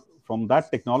 we are, from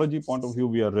that technology point of view,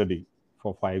 we are ready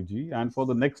for 5G and for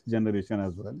the next generation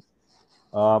as well.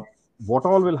 Uh, what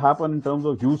all will happen in terms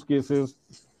of use cases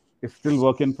is still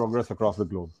work in progress across the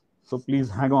globe. So please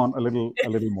hang on a little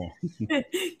more.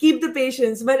 Keep the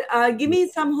patience, but give Yeah.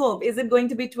 me some hope. Is it going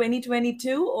to be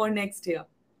 2022 or next year?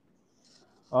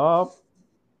 Uh,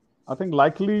 I think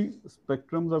likely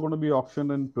spectrums are going to be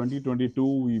auctioned in 2022.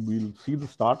 We will see the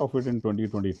start of it in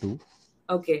 2022,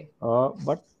 Okay.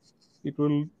 but it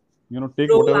will, take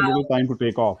Roll whatever little out. time to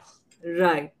take off.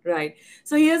 Right, right.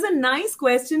 So here's a nice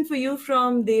question for you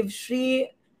from Dev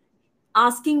Shri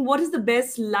asking, what is the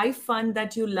best life fun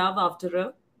that you love after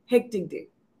a hectic day?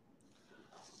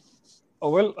 Oh,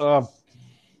 well,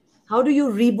 How do you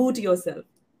reboot yourself?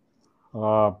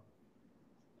 uh,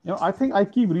 I think I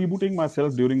keep rebooting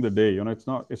myself during the day.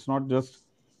 It's not just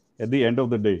at the end of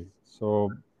the day.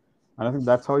 So, and I think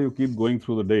that's how you keep going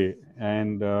through the day.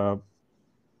 And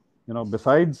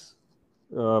besides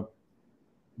uh,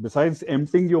 besides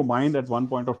emptying your mind at one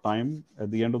point of time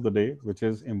at the end of the day, which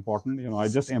is important, I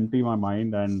just empty my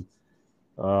mind. And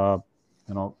uh,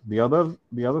 the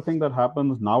other thing that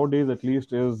happens nowadays, at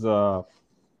least, is a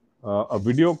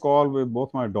video call with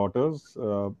both my daughters.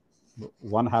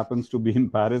 One happens to be in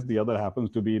Paris, the other happens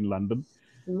to be in London.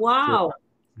 So, Wow.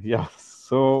 yeah,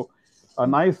 so a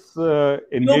nice Global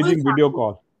engaging video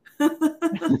call.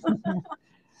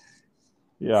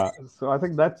 Yeah, so I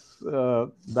think that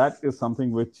is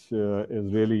something which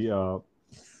is really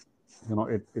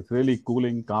it's really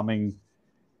cooling, calming,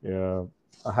 uh,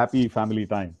 a happy family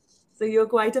time. So you're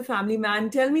quite a family man.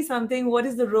 Tell me something. What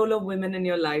is the role of women in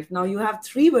your life? Now you have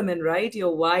three women, right?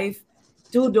 Your wife,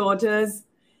 two daughters.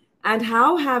 And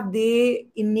how have they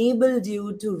enabled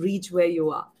you to reach where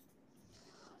you are?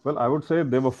 Well, I would say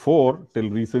there were four till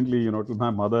recently. Till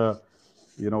my mother,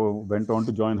 went on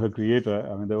to join her creator.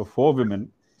 I mean, there were four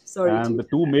women, Sorry and to. the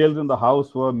two males in the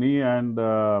house were me and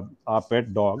our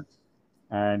pet dog.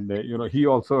 And he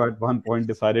also at one point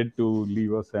decided to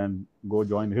leave us and go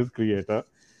join his creator.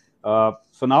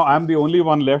 So now I'm the only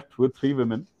one left with three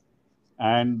women,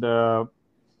 and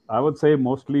I would say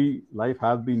mostly life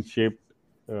has been shaped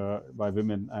by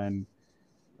women, and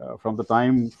from the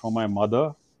time from my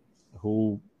mother,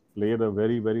 who played a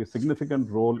very very significant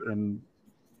role in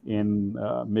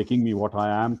making me what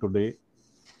I am today.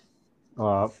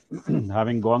 Uh,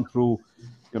 Having gone through,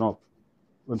 you know,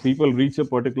 when people reach a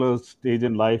particular stage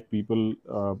in life, people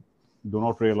do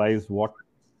not realize what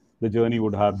the journey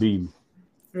would have been.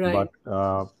 But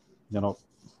Right. you know,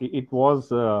 it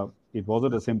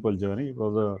wasn't a simple journey. It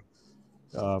was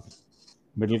a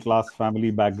middle class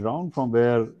family background from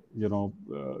where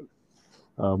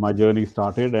my journey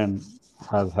started and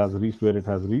has reached where it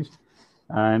has reached.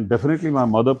 And definitely, my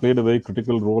mother played a very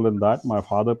critical role in that. My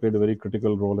father played a very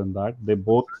critical role in that. They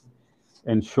both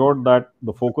ensured that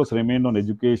the focus remained on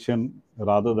education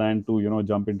rather than to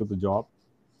jump into the job.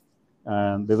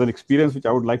 And there's an experience which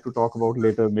I would like to talk about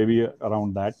later, maybe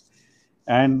around that.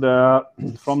 And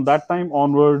from that time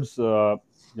onwards,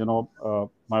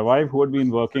 my wife, who had been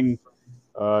working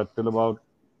till about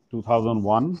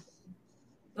 2001,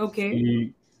 Okay.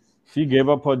 she she gave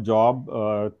up her job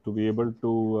to be able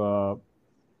to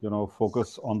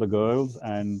focus on the girls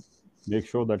and make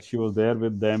sure that she was there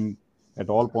with them at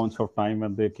all points of time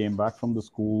when they came back from the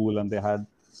school and they had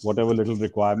whatever little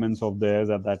requirements of theirs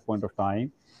at that point of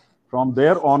time. From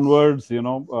there onwards,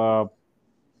 have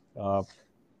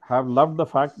loved the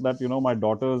fact that my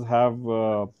daughters have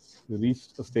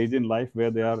reached a stage in life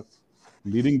where they are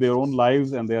leading their own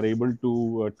lives and they are able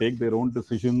to take their own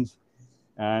decisions,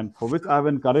 and for which I've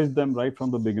encouraged them right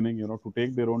from the beginning, to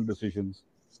take their own decisions,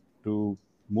 to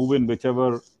move in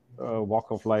whichever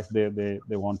walk of life they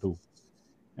want to,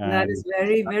 That and is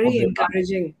very, that's what very they've done.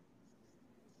 encouraging.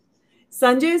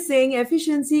 Sanjay is saying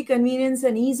efficiency, convenience,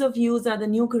 and ease of use are the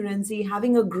new currency.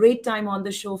 Having a great time on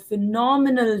the show.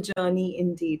 Phenomenal journey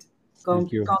indeed.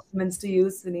 Thank you, Compliments to you,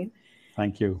 Sunil.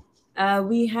 thank you.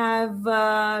 We have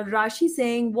Rashi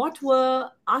saying, what were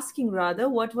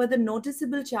the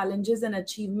noticeable challenges and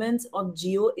achievements of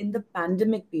Geo in the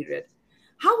pandemic period?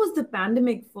 How was the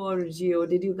pandemic for Geo?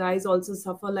 Did you guys also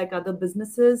suffer like other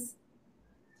businesses?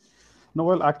 No,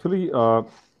 well, actually,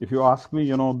 if you ask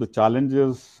me, the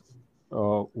challenges,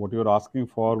 what you're asking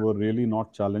for were really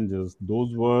not challenges.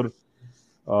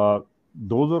 Uh,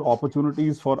 those were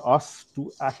opportunities for us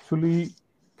to actually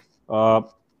uh,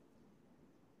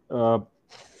 uh,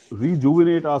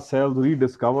 rejuvenate ourselves,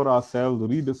 rediscover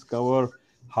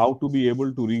how to be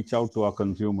able to reach out to our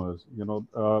consumers.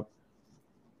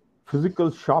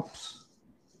 Physical shops,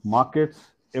 markets,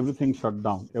 everything shut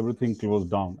down, everything closed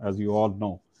down, as you all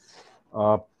know.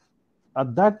 Uh,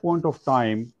 at that point of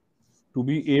time, to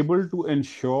be able to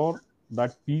ensure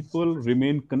that people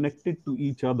remain connected to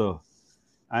each other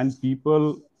and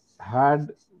people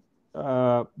had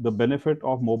the benefit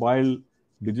of mobile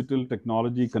digital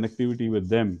technology connectivity with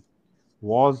them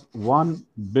was one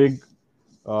big,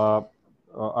 uh,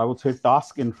 I would say,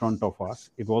 task in front of us.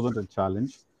 It wasn't a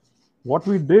challenge. What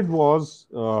we did was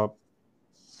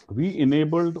we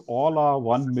enabled all our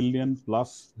 1 million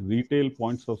plus retail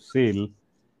points of sale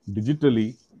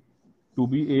digitally to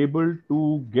be able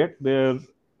to get their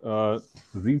uh,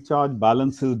 recharge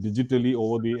balances digitally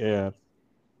over the air.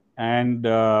 And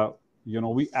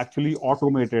we actually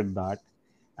automated that,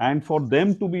 and for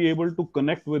them to be able to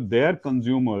connect with their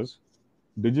consumers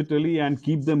digitally and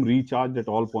keep them recharged at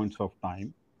all points of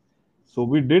time. So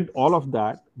we did all of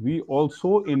that. We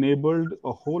also enabled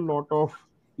a whole lot of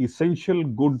essential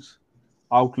goods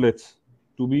outlets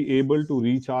to be able to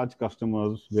recharge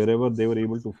customers wherever they were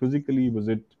able to physically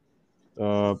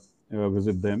uh,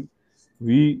 visit them.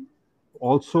 We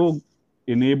also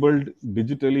enabled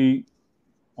digitally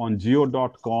on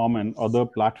geo.com and other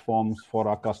platforms for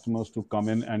our customers to come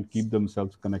in and keep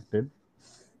themselves connected.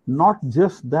 Not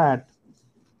just that,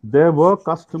 there were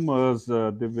customers,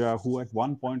 Divya, who at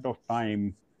one point of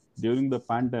time during the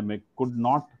pandemic could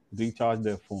not recharge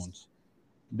their phones.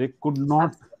 They could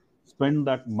not spend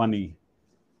that money.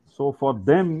 So for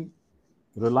them,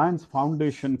 Reliance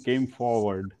Foundation came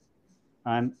forward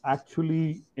and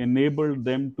actually enabled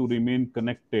them to remain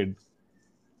connected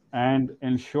and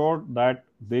ensured that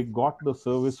they got the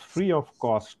service free of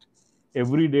cost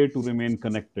every day to remain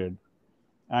connected.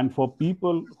 And for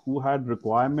people who had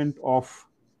requirement of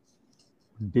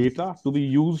data to be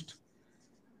used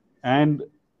and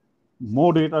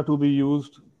more data to be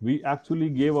used, we actually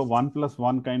gave a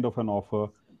 1+1 kind of an offer.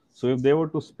 So if they were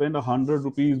to spend 100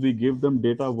 rupees, we give them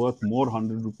data worth more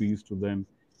 100 rupees to them.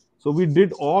 So we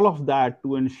did all of that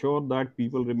to ensure that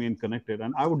people remain connected.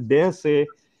 And I would dare say,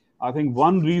 I think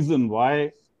one reason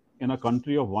why in a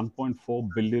country of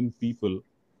 1.4 billion people,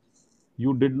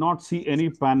 you did not see any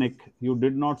panic, you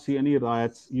did not see any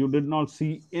riots, you did not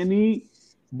see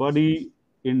anybody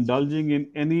indulging in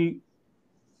any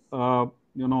uh,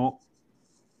 you know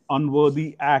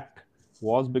unworthy act,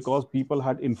 was because people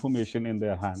had information in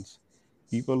their hands.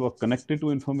 People were connected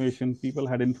to information, people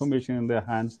had information in their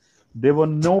hands. There were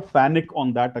no panic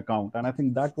on that account. And I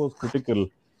think that was critical,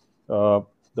 uh,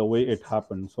 the way it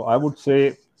happened. So I would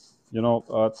say,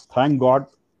 thank God,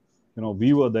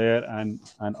 we were there, and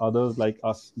others like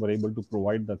us were able to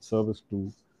provide that service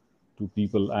to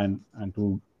people and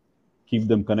to keep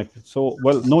them connected. So,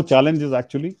 well, no challenges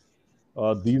actually.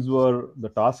 These were the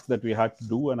tasks that we had to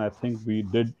do, and I think we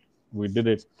did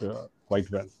it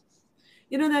quite well.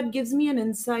 That gives me an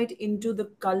insight into the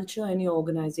culture in your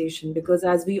organization because,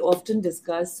 as we often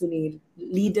discuss, Sunil,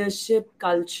 leadership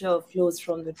culture flows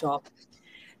from the top.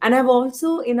 And I've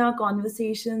also, in our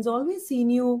conversations, always seen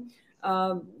you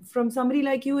from somebody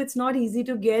like you. It's not easy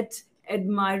to get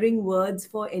admiring words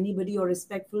for anybody or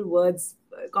respectful words.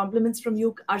 Compliments from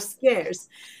you are scarce.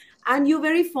 And you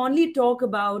very fondly talk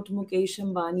about Mukesh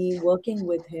Ambani, working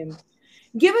with him.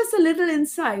 Give us a little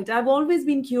insight. I've always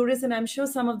been curious, and I'm sure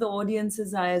some of the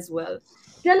audiences are as well.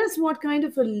 Tell us what kind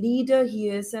of a leader he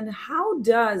is, and how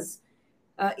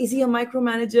is he a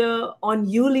micromanager on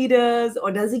you leaders,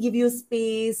 or does he give you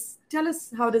space? Tell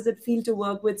us, how does it feel to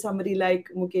work with somebody like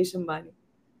Mukesh Ambani?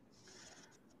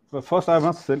 But first, I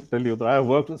must tell you that I have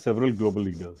worked with several global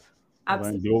leaders. In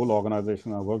Absolutely. global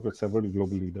organizations, I worked with several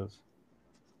global leaders.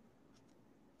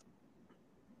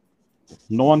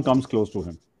 No one comes close to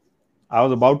him. I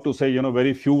was about to say,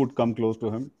 very few would come close to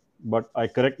him, but I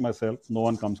correct myself. No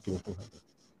one comes close to him.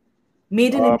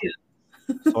 Made in Uh, India.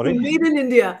 Sorry. Made in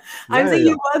India. I'm Yeah, yeah, saying yeah.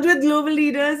 you worked with global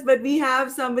leaders, but we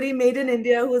have somebody made in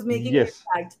India who's making an Yes,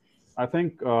 impact. I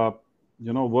think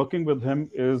working with him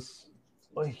is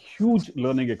a huge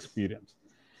learning experience.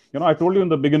 I told you in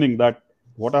the beginning that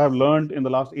what I have learned in the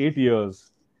last 8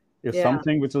 years is Yeah.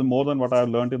 something which is more than what I have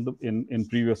learned in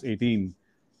previous 18.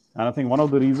 And I think one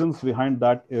of the reasons behind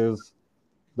that is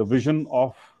the vision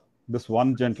of this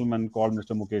one gentleman called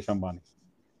Mr. Mukesh Ambani.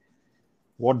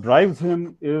 What drives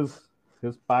him is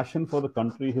his passion for the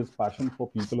country, his passion for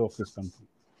people of this country.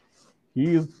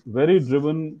 He is very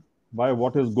driven by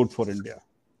what is good for India.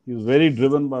 He is very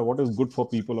driven by what is good for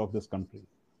people of this country.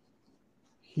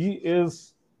 He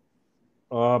is,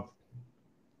 uh,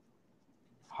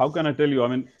 how can I tell you? I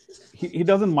mean, he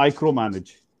doesn't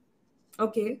micromanage.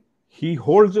 Okay. He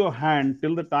holds your hand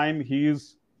till the time he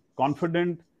is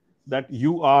confident that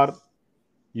you are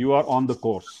on the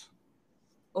course.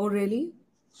 Oh, really?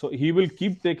 So he will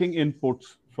keep taking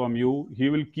inputs from you. He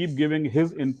will keep giving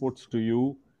his inputs to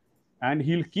you, and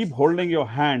he'll keep holding your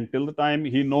hand till the time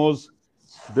he knows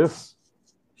this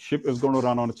ship is going to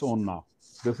run on its own now.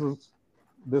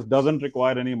 This doesn't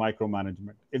require any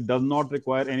micromanagement. It does not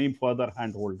require any further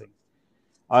hand holding.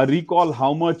 I recall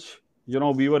how much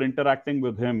we were interacting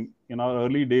with him in our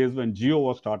early days when Geo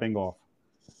was starting off.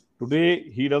 Today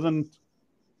he doesn't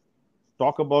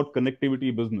talk about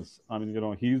connectivity business. I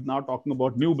mean, he's now talking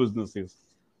about new businesses.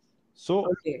 So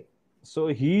Okay. so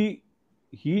he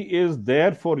is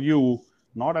there for you,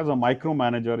 not as a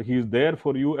micromanager. He is there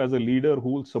for you as a leader who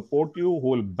will support you, who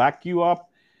will back you up,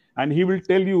 and he will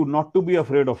tell you not to be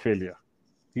afraid of failure.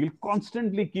 He'll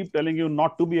constantly keep telling you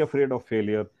not to be afraid of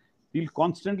failure. He'll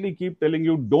constantly keep telling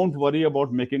you don't worry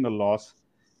about making a loss.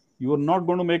 You are not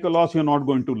going to make a loss, you're not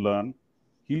going to learn.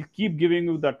 He'll keep giving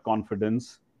you that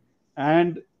confidence.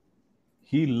 And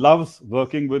he loves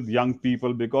working with young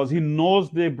people because he knows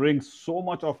they bring so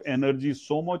much of energy,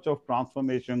 so much of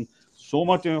transformation, so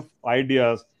much of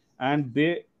ideas, and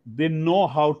they know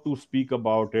how to speak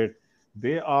about it.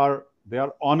 They are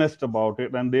honest about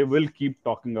it, and they will keep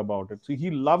talking about it. So he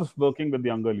loves working with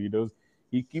younger leaders.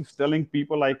 He keeps telling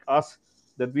people like us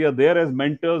that we are there as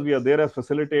mentors, we are there as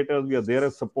facilitators, we are there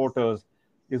as supporters.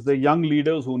 It's the young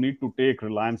leaders who need to take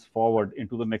Reliance forward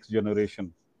into the next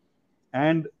generation.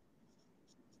 And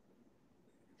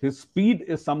his speed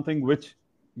is something which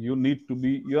you need to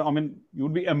be, I mean,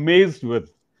 you'd be amazed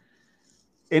with.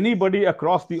 Anybody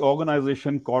across the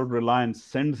organization called Reliance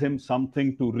sends him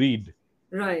something to read,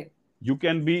 Right. you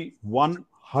can be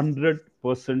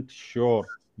 100% sure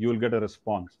you will get a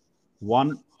response.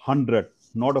 100,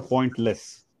 not a point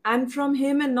less. And from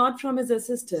him and not from his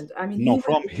assistant. I mean, No, he will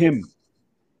from listen. him.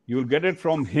 You'll get it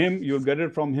from him. You'll get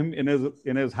it from him in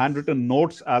his handwritten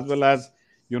notes, as well as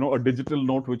a digital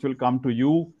note which will come to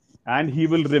you, and he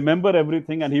will remember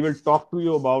everything, and he will talk to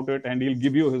you about it, and he'll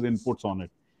give you his inputs on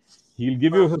it. He'll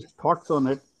give you his thoughts on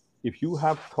it. If you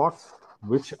have thoughts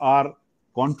which are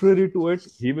contrary to it,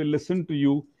 he will listen to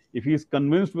you. If he is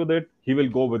convinced with it, he will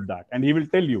go with that, and he will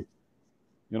tell you,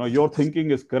 your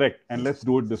thinking is correct, and let's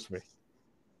do it this way.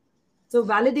 So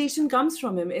validation comes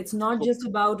from him. It's not So just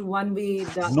about one way.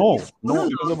 no, No, no, no, no.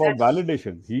 it is about That,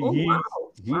 validation. He oh, he wow.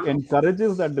 he Wow.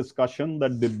 encourages that discussion,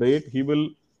 that debate. He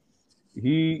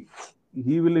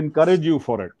he will encourage you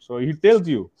for it. So he tells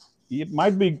you, it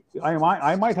might be,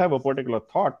 I might have a particular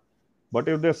thought, but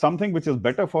if there's something which is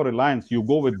better for Reliance, you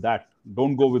go with that.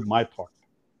 Don't go with my thought.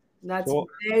 That's So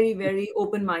very, very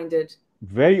open minded.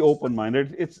 very open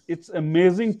minded. It's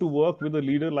amazing to work with a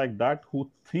leader like that who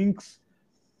thinks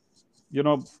you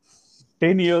know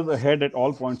 10 years ahead at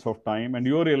all points of time, and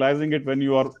you're realizing it when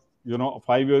you are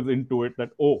 5 years into it,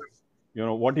 that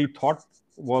what he thought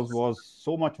was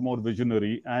so much more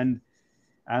visionary, and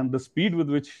the speed with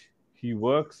which he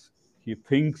works, he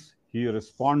thinks, he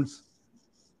responds,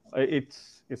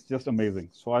 it's just amazing.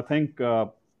 So I think,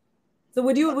 So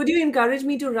would you encourage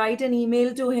me to write an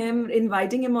email to him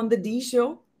inviting him on the D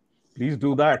show? please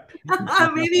do that.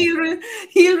 Maybe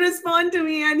he'll respond to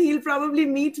me and he'll probably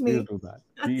meet Please me. do that.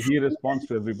 He responds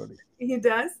to everybody. He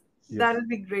does. That Yes. would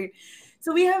be great.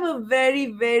 So we have a very,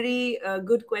 very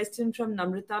good question from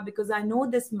Namrita, because I know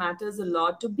this matters a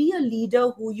lot. To be a leader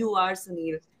who you are,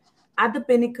 Sunil, at the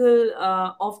pinnacle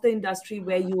of the industry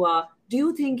where you are, do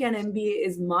you think an MBA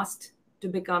is must to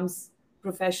become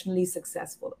professionally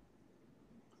successful?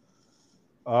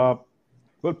 uh,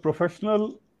 well,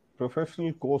 professional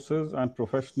courses and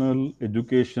professional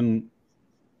education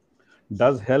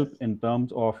does help in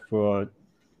terms of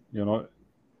you know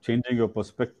changing your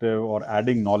perspective or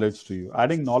adding knowledge to you.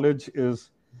 Adding knowledge is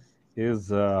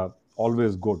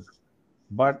always good,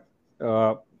 but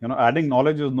adding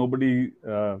knowledge is nobody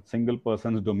single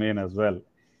person's domain as well,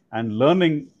 and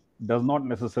learning does not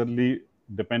necessarily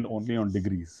depend only on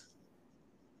degrees.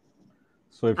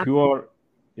 So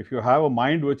if you have a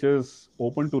mind which is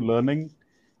open to learning,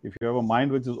 if you have a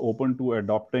mind which is open to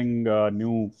adopting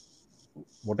new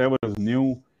whatever is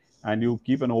new, and you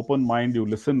keep an open mind, you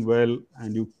listen well,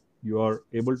 and you are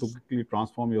able to quickly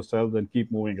transform yourself and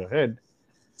keep moving ahead.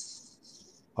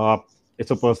 Uh,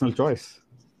 it's a personal choice.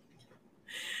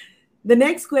 The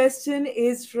next question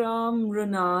is from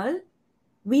Ronald.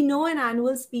 We know an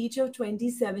annual speech of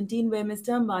 2017 where Mr.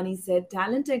 Ambani said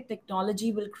talent and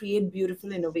technology will create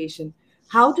beautiful innovation.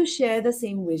 How to share the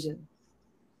same vision?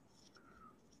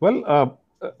 Well,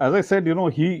 as I said,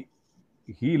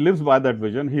 he lives by that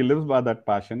vision. He lives by that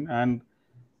passion, and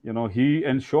he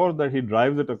ensures that he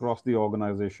drives it across the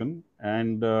organization,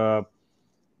 and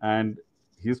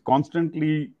he's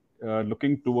constantly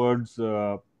looking towards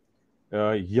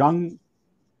young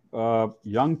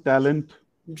talent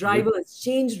with, Drivers,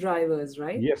 change drivers,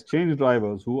 right? yes, change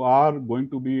drivers who are going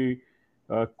to be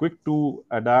quick to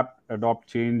adopt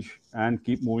change, and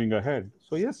keep moving ahead.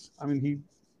 So yes, I mean,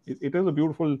 it is a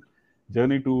beautiful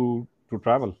journey to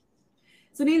travel.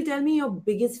 Sunil, tell me your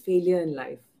biggest failure in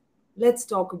life. Let's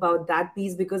talk about that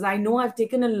piece because I know I've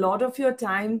taken a lot of your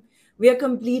time. We are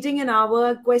completing an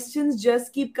hour. Questions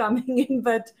just keep coming in,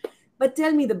 but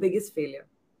tell me the biggest failure.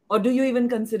 Or do you even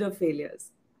consider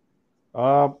failures?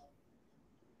 uh,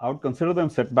 I would consider them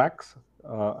setbacks.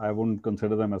 I wouldn't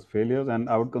consider them as failures, and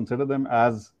I would consider them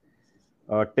as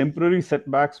temporary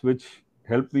setbacks which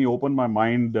helped me open my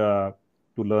mind to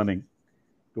learning,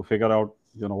 to figure out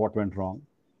what went wrong.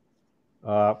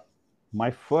 uh,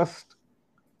 my first,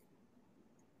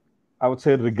 I would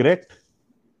say, regret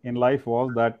in life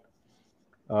was that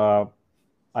uh,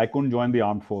 I couldn't join the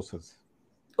armed forces.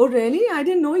 Oh, really? I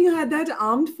didn't know you had that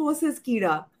armed forces,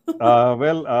 Kira.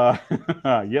 Well,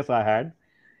 yes, I had.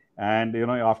 And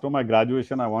after my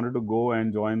graduation, I wanted to go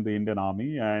and join the Indian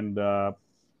Army, and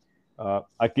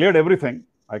I cleared everything.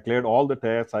 I cleared all the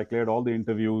tests. I cleared all the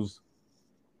interviews.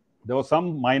 There was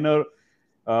some minor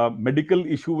medical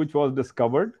issue which was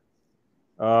discovered.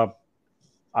 Uh,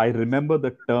 I remember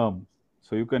the term,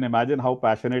 so you can imagine how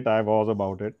passionate I was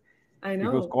about it. I It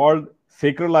was know. called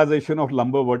sacralization of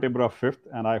lumbar vertebra fifth,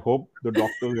 and I hope the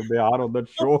doctors, if they are on that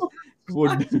show,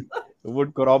 would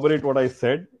would corroborate what I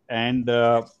said. And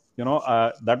that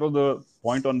was the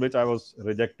point on which I was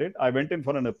rejected. I went in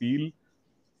for an appeal.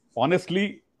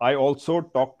 Honestly, I also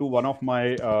talked to one of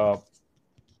my uh,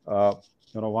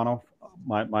 one of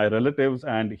my relatives,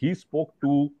 and he spoke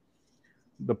to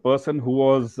the person who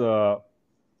was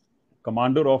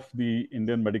commander of the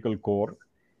Indian Medical Corps,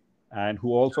 and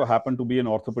who also happened to be an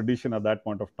orthopedician at that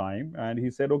point of time. And he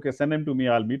said, "Okay, send him to me.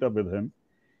 I'll meet up with him."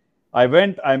 I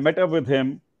went. I met up with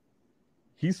him.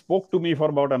 He spoke to me for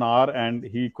about an hour, and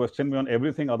he questioned me on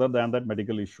everything other than that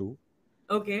medical issue.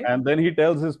 Okay. And then he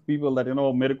tells his people that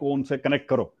मेरे को उनसे connect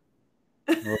करो.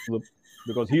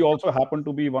 Because he also happened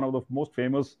to be one of the most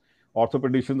famous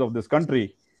orthopedicians of this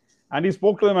country. And he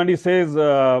spoke to him and he says,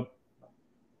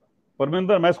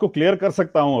 Parminder मैं इसको clear कर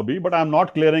सकता हूं अभी, but I'm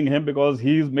not clearing him because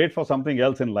he is made for something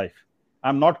else in life.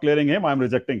 I'm not clearing him, I'm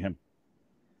rejecting him.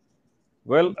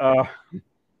 Well,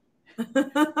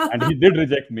 and he did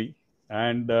reject me.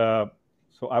 And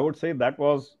so I would say that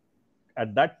was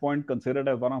at that point considered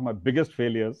as one of my biggest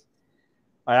failures.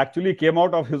 I actually came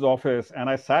out of his office and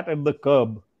I sat at the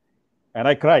curb and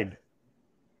I cried.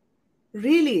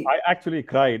 Really? I actually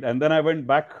cried. And then I went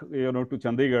back, to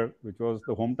Chandigarh, which was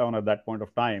the hometown at that point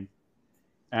of time.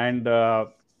 And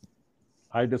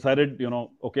I decided,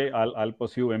 okay, I'll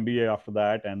pursue MBA after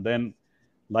that. And then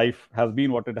life has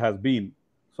been what it has been.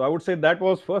 So I would say that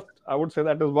was first, I would say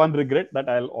that is one regret that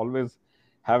I'll always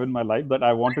have in my life, that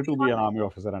I wanted to be an army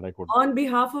officer and I couldn't. On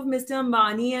behalf of Mr.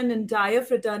 Ambani and entire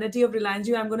fraternity of Reliance,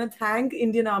 I'm going to thank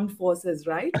Indian Armed Forces,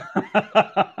 right?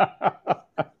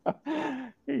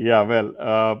 Yeah,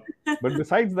 well, but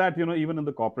besides that, even in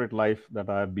the corporate life that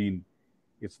I have been,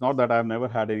 it's not that I've never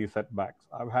had any setbacks.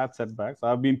 I've had setbacks.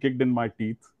 I've been kicked in my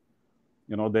teeth.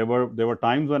 There were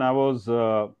times when I was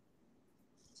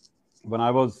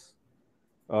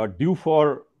due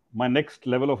for my next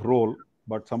level of role,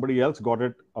 but somebody else got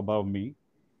it above me,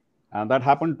 and that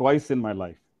happened twice in my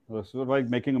life. It was sort of like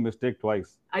making a mistake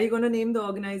twice. Are you going to name the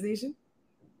organization?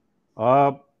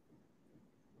 Uh,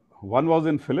 One was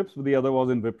in Philips, the other was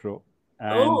in Wipro,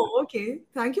 and Oh, okay.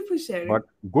 Thank you for sharing. but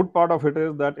good part of it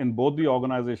is that in both the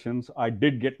organizations, I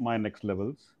did get my next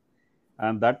levels,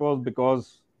 and that was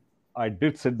because I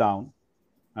did sit down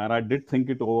and I did think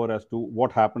it over as to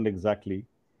what happened exactly.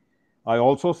 I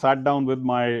also sat down with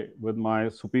my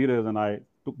superiors and I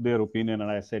took their opinion and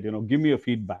I said, give me a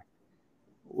feedback.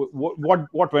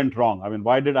 What went wrong? I mean,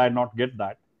 why did I not get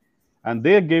that? And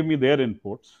they gave me their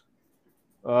inputs.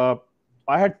 Uh,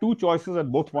 I had two choices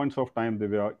at both points of time.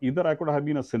 Divya. Either I could have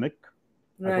been a cynic,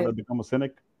 I could Right. have become a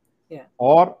cynic, Yeah.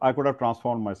 or I could have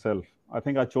transformed myself. I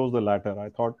think I chose the latter. I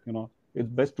thought, it's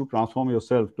best to transform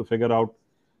yourself to figure out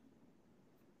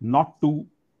not to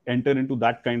enter into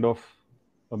that kind of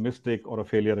a mistake or a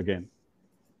failure again.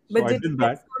 So But I did did did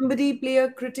that. somebody play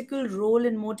a critical role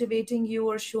in motivating you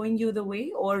or showing you the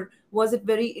way, or was it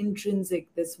very intrinsic,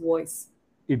 this voice?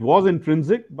 It was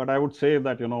intrinsic, but I would say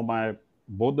that my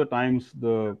both the times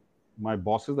the my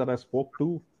bosses that I spoke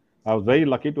to, I was very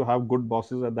lucky to have good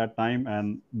bosses at that time,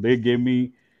 and they gave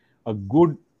me a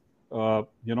good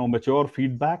mature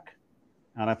feedback,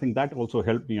 and I think that also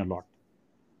helped me a lot.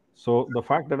 So the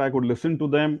fact that I could listen to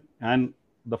them, and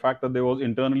the fact that there was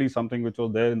internally something which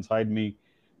was there inside me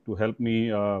to help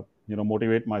me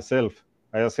motivate myself.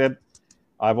 As I said,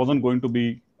 I wasn't going to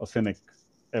be a cynic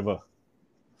ever.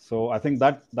 So I think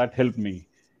that helped me,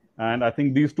 and I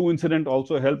think these two incidents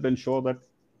also helped ensure that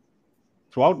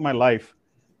throughout my life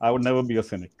I would never be a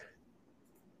cynic.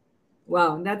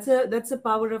 Wow, that's a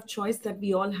power of choice that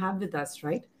we all have with us,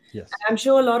 right? And Yes. I'm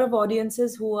sure a lot of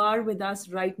audiences who are with us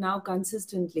right now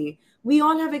consistently, we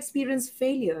all have experienced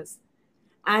failures.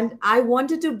 And I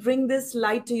wanted to bring this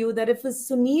light to you that if a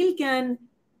Sunil can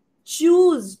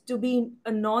choose to be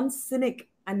a non-cynic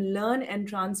and learn and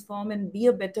transform and be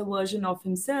a better version of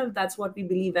himself, that's what we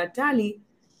believe at Tally,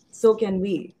 so can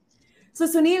we. So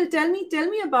Sunil, tell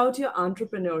me about your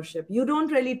entrepreneurship. You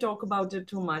don't really talk about it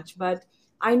too much, but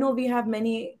I know we have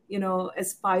many,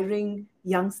 aspiring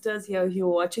youngsters here who are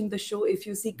watching the show. If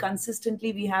you see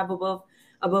consistently, we have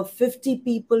above 50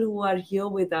 people who are here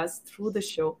with us through the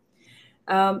show.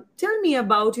 Tell me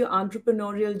about your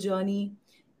entrepreneurial journey,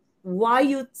 why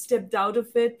you stepped out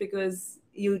of it, because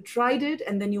you tried it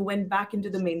and then you went back into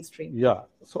the mainstream. Yeah.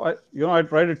 So I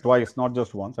tried it twice, not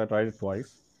just once. I tried it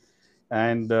twice,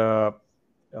 and uh,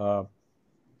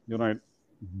 you know,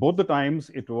 both the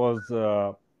times it was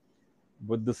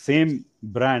with the same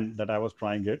brand that I was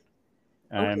trying it,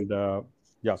 Okay. and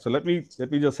yeah. So let me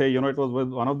just say, it was with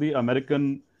one of the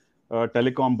American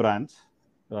telecom brands,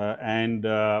 and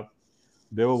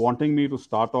they were wanting me to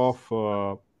start off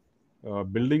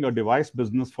building a device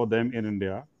business for them in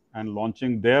India and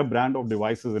launching their brand of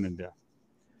devices in India.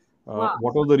 Wow.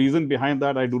 What was the reason behind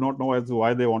that? I do not know as to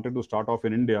why they wanted to start off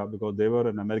in India, because they were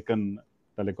an American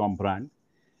telecom brand.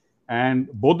 And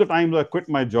both the times I quit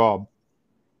my job,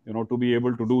 to be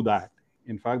able to do that.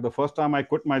 In fact, the first time I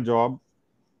quit my job,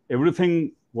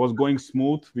 everything was going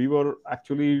smooth. We were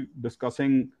actually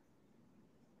discussing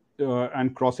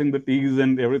and crossing the T's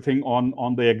and everything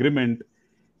on the agreement,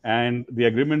 and the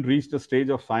agreement reached a stage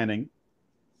of signing.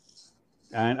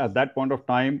 And at that point of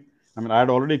time, I mean, I had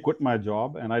already quit my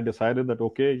job, and I decided that,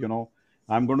 okay,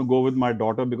 I'm going to go with my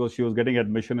daughter because she was getting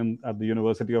admission at the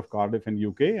University of Cardiff in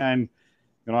UK. And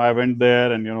I went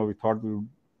there, and we thought we would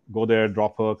go there,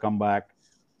 drop her, come back.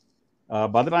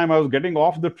 By the time I was getting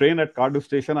off the train at Cardiff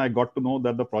station, I got to know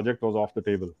that the project was off the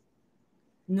table.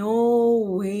 No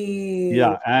way.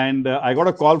 Yeah, and I got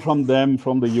a call from them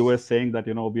from the US saying that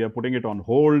we are putting it on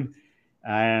hold,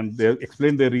 and they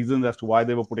explained their reasons as to why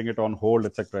they were putting it on hold,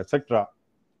 etc., etc.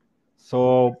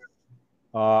 So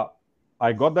uh,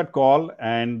 I got that call,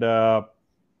 and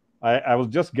I was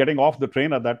just getting off the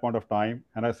train at that point of time,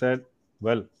 and I said,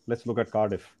 "Well, let's look at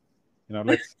Cardiff.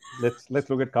 Let's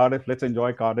look at Cardiff. Let's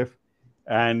enjoy Cardiff."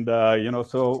 And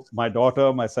so my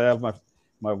daughter, myself,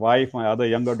 my wife, my other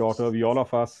younger daughter, we all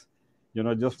of us,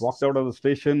 just walked out of the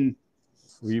station.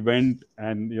 We went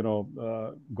and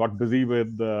got busy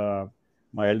with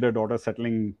my elder daughter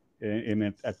settling in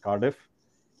it at Cardiff.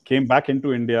 Came back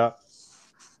into India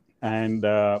and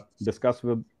discussed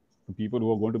with the people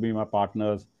who are going to be my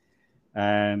partners.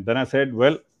 And then I said,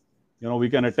 well, we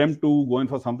can attempt to go in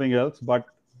for something else. But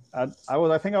I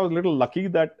think I was a little lucky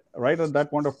that right at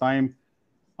that point of time,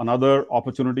 another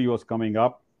opportunity was coming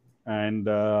up. And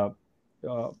uh,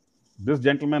 this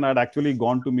gentleman I'd actually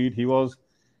gone to meet, he was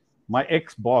my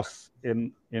ex boss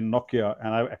in Nokia.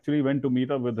 And I actually went to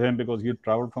meet up with him because he had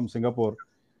traveled from Singapore,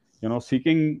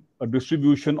 seeking a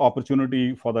distribution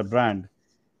opportunity for that brand.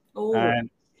 Oh, And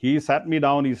he sat me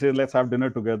down. He said, let's have dinner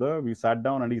together. We sat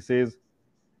down, and he says,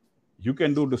 you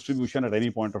can do distribution at any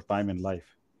point of time in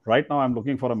life. Right now, I'm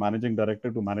looking for a managing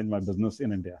director to manage my business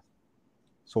in India.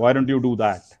 So why don't you do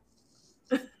that?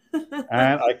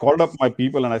 And I called up my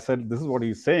people and I said, this is what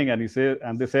he's saying.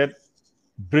 And they said,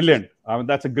 brilliant. I mean,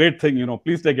 that's a great thing.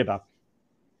 Please take it up.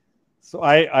 So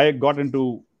I got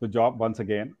into the job once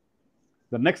again.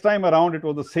 The next time around, it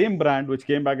was the same brand which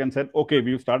came back and said, okay,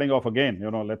 we're starting off again.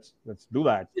 Let's do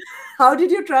that. how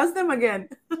did you trust them again?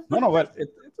 No, no. Well,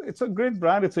 it's a great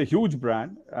brand. It's a huge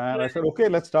brand. And I said, okay,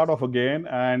 let's start off again.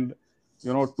 And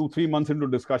 2 3 months into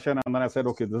discussion, and then I said,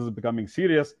 okay, this is becoming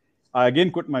serious. I again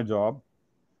quit my job,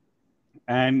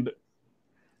 and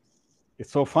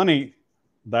it's so funny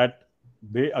that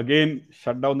they again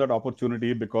shut down that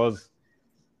opportunity because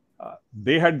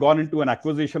they had gone into an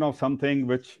acquisition of something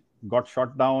which got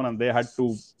shut down and they had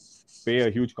to pay a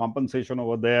huge compensation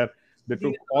over there. They Yeah.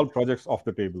 took all projects off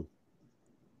the table.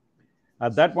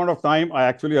 At that point of time, I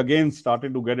actually again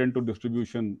started to get into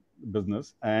distribution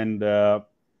business, and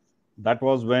that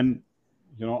was when,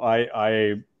 you know,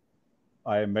 I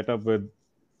met up with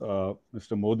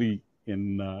Mr. Modi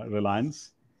in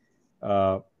Reliance.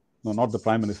 Uh, no, not the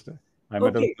Prime Minister. I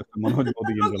met up Okay. with Mr. Manoj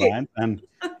Modi in Okay. Reliance, and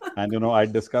I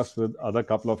discussed with other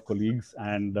couple of colleagues,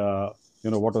 and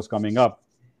what was coming up,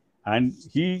 and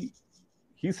he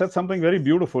said something very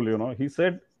beautiful. He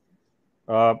said,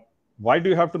 uh, "Why do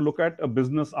you have to look at a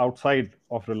business outside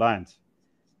of Reliance?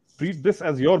 Treat this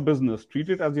as your business. Treat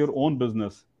it as your own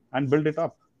business, and build it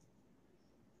up."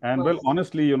 And Wow. well,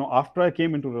 honestly, after I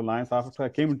came into Reliance, after I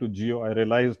came into Geo, I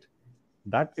realized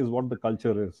that is what the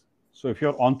culture is. So if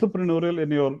you're entrepreneurial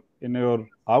in your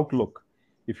outlook,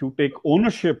 if you take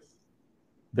ownership,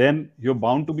 then you're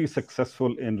bound to be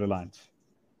successful in Reliance.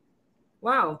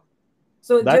 Wow.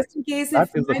 So That just in case that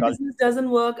if is the my culture. business doesn't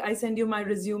work, I send you my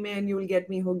resume and you will get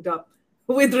me hooked up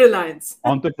with Reliance.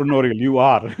 Entrepreneurial, you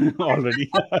are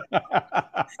already.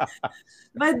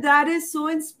 But that is so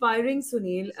inspiring,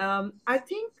 Sunil. I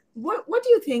think, what do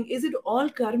you think? Is it all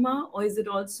karma or is it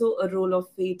also a role of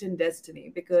fate and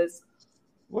destiny? Because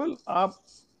Well,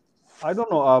 I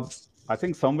don't know. I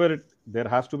think somewhere there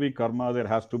has to be karma, there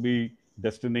has to be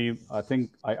destiny. I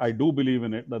think I do believe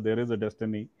in it that there is a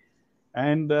destiny,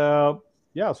 and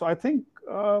yeah. So I think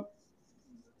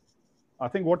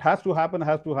what has to happen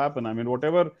has to happen. I mean,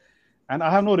 whatever, and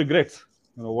I have no regrets.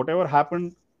 Whatever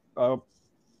happened. Uh,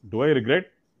 do I regret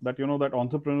that that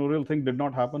entrepreneurial thing did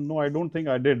not happen? No, I don't think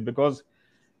I did, because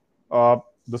uh,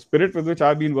 the spirit with which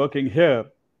I've been working here,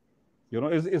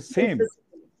 is it's same.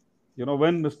 the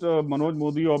When Mr. Manoj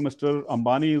Modi or Mr.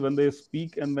 Ambani, when they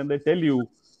speak and when they tell you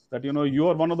that you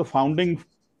are one of the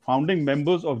founding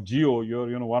members of Geo,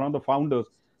 you're one of the founders,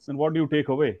 then what do you take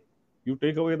away? You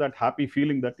take away that happy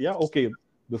feeling that, yeah, okay,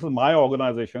 this is my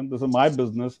organization, this is my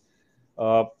business.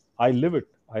 Uh, I live it.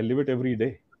 I live it every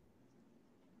day.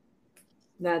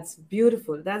 That's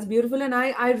beautiful. That's beautiful. And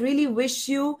I really wish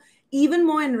you even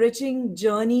more enriching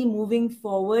journey moving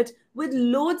forward with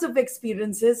loads of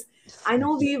experiences. I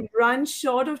know we've run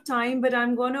short of time, but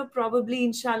I'm going to probably,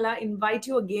 inshallah, invite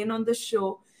you again on the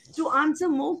show to answer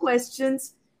more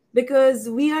questions because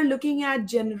we are looking at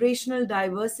generational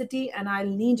diversity and I'll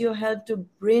need your help to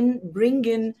bring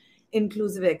in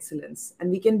inclusive excellence.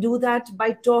 And we can do that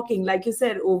by talking. Like you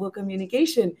said, over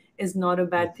communication is not a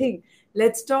bad thing.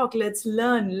 Let's talk, let's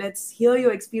learn, let's hear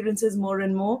your experiences more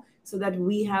and more so that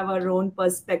we have our own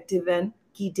perspective and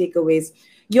key takeaways.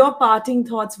 Your parting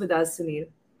thoughts with us, Sunil.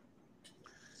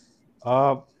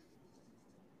 Uh,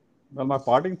 well, my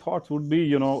parting thoughts would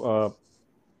be,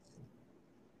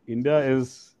 India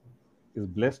is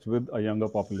blessed with a younger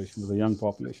population, with a young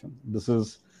population. This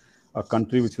is a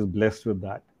country which is blessed with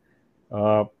that.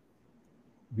 Uh,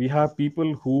 we have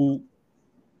people who,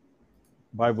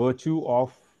 by virtue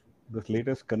of this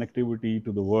latest connectivity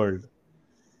to the world,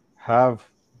 have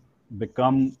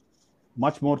become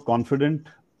much more confident,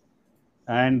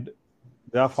 and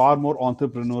they are far more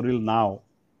entrepreneurial now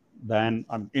than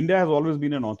India has always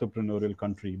been an entrepreneurial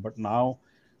country, but now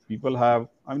people have.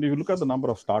 I mean, if you look at the number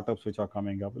of startups which are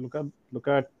coming up, look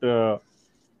at uh,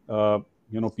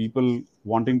 people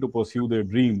wanting to pursue their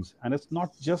dreams, and it's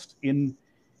not just in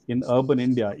urban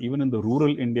India, even in the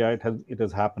rural India, it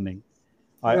is happening.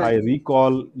 I Right.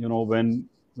 recall, when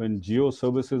geo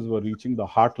services were reaching the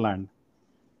heartland.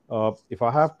 If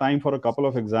I have time for a couple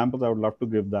of examples, I would love to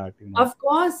give that. Of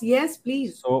course, yes,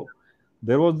 please. So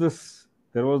there was this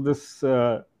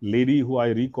lady who I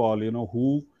recall,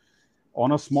 who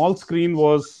on a small screen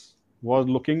was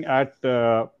looking at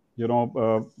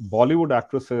Bollywood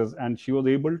actresses, and she was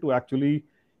able to actually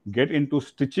get into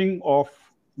stitching of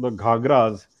the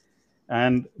ghagras,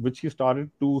 and which she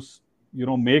started to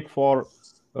make for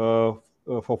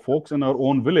folks in her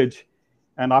own village,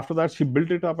 and after that she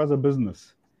built it up as a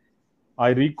business. I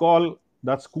recall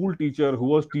that school teacher who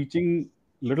was teaching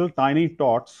little tiny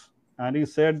tots, and he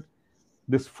said,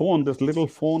 this little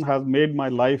phone has made my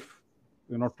life,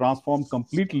 transformed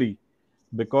completely,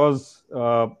 because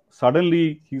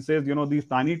suddenly he says, these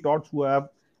tiny tots who have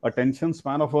attention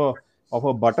span of a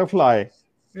butterfly,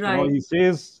 Right. he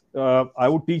says, I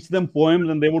would teach them poems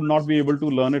and they would not be able to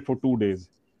learn it for 2 days.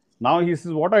 Now he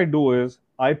says, what I do is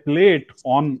I play it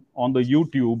on the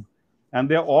YouTube, and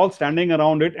they're all standing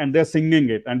around it and they're singing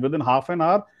it, and within half an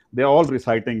hour they're all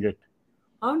reciting it.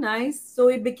 How nice. So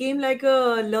it became like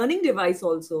a learning device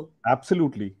also.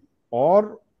 Absolutely.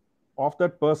 Or of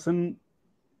that person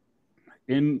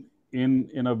in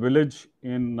a village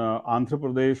in Andhra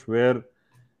Pradesh, where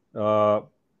uh,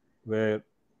 where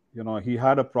he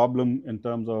had a problem in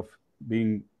terms of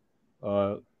being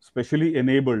specially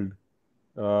enabled,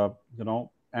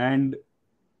 and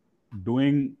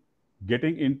doing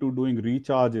getting into doing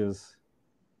recharges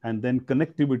and then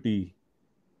connectivity,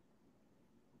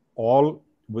 all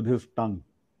with his tongue.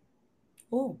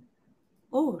 Oh,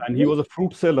 oh, And he really? was a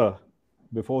fruit seller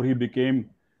before he became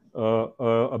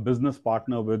a business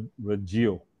partner with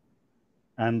Geo,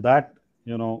 and that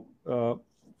you know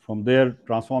from there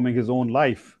transforming his own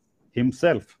life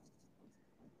himself,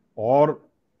 or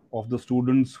of the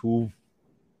students who've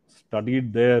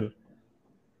studied their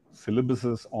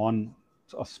syllabuses on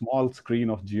a small screen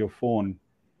of geophone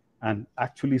and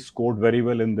actually scored very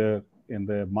well in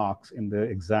their marks in their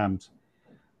exams.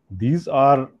 these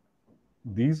are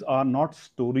these are not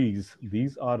stories,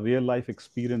 these are real life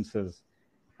experiences.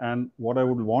 And what I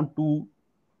would want to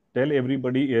tell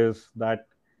everybody is that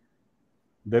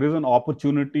there is an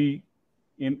opportunity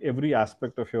in every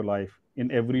aspect of your life,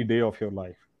 in every day of your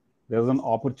life. There's an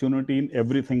opportunity in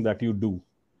everything that you do.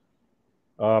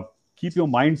 uh, Keep your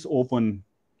minds open,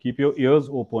 keep your ears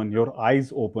open, your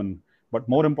eyes open, but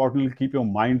more importantly, keep your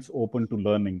minds open to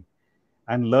learning.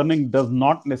 And learning does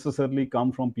not necessarily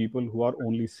come from people who are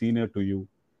only senior to you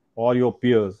or your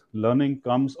peers. Learning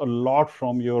comes a lot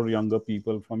from your younger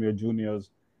people, from your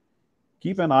juniors.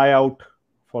 Keep an eye out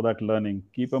for that learning,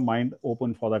 keep a mind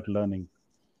open for that learning.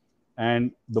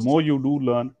 And the more you do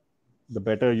learn, the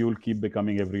better you'll keep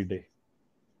becoming every day.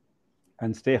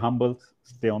 And stay humble,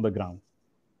 stay on the ground.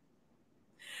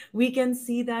 We can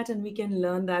see that and we can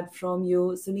learn that from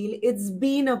you, Sunil. It's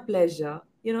been a pleasure.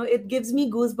 It gives me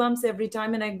goosebumps every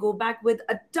time, and I go back with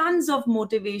a tons of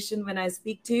motivation when I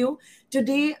speak to you.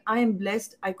 Today, I am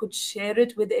blessed. I could share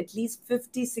it with at least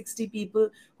 50, 60 people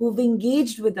who've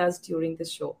engaged with us during the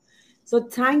show. So,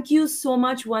 thank you so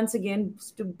much once again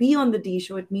to be on the D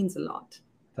show. It means a lot.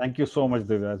 Thank you so much,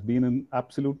 Divya. It's been an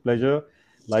absolute pleasure,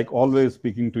 like always,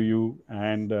 speaking to you,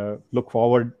 and look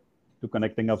forward to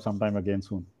connecting up sometime again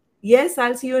soon. Yes,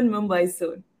 I'll see you in Mumbai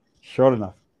soon. Sure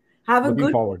enough. Have a Looking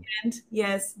good forward. weekend.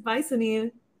 Yes. Bye,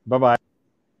 Sunil. Bye bye.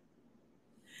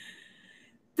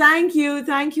 Thank you.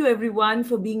 Thank you, everyone,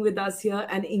 for being with us here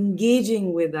and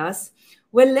engaging with us.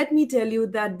 Well, let me tell you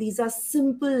that these are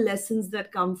simple lessons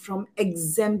that come from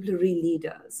exemplary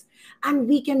leaders, and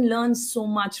we can learn so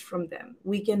much from them.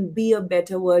 We can be a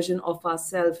better version of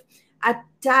ourselves. At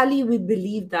Tally, we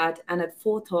believe that, and at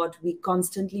Forethought, we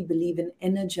constantly believe in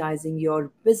energizing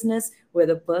your business,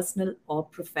 whether personal or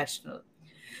professional.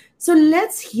 So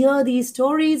let's hear these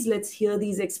stories, let's hear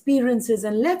these experiences,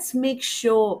 and let's make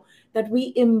sure that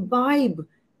we imbibe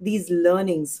these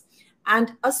learnings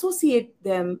and associate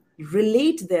them,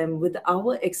 relate them with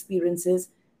our experiences.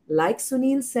 Like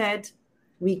Sunil said,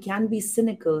 we can be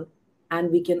cynical and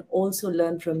we can also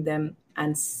learn from them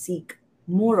and seek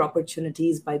more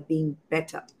opportunities by being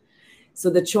better. So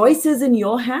the choice is in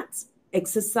your hands.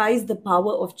 Exercise the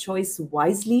power of choice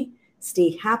wisely.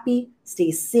 Stay happy,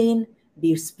 stay sane,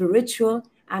 be spiritual,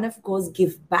 and of course,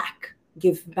 give back.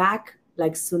 Give back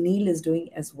like Sunil is doing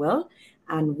as well.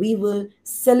 And we will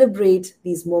celebrate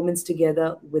these moments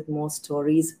together with more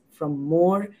stories from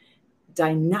more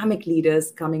dynamic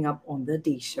leaders coming up on the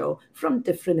D show from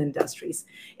different industries.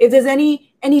 If there's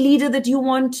any leader that you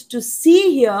want to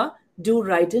see here, do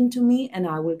write into me and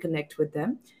I will connect with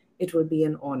them. It will be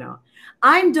an honor.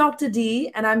 I'm Dr.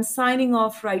 D and I'm signing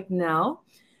off right now.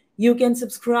 You can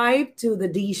subscribe to the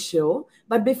D show.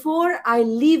 But before I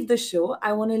leave the show,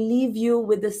 I want to leave you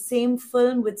with the same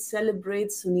film which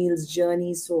celebrates Sunil's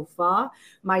journey so far.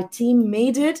 My team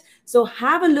made it. So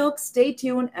have a look, stay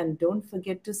tuned, and don't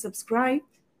forget to subscribe.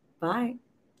 Bye.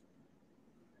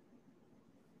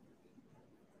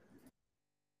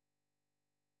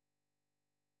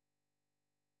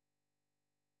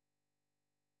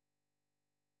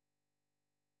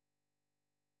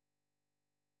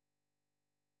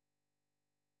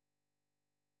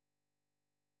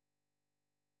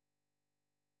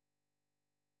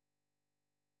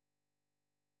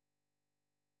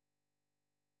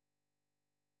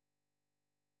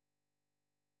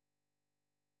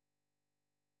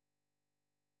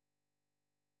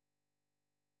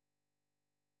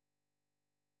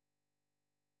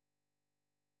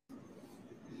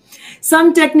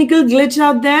 Some technical glitch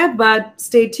out there, but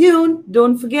stay tuned.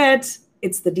 Don't forget,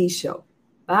 it's the D show.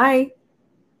 Bye.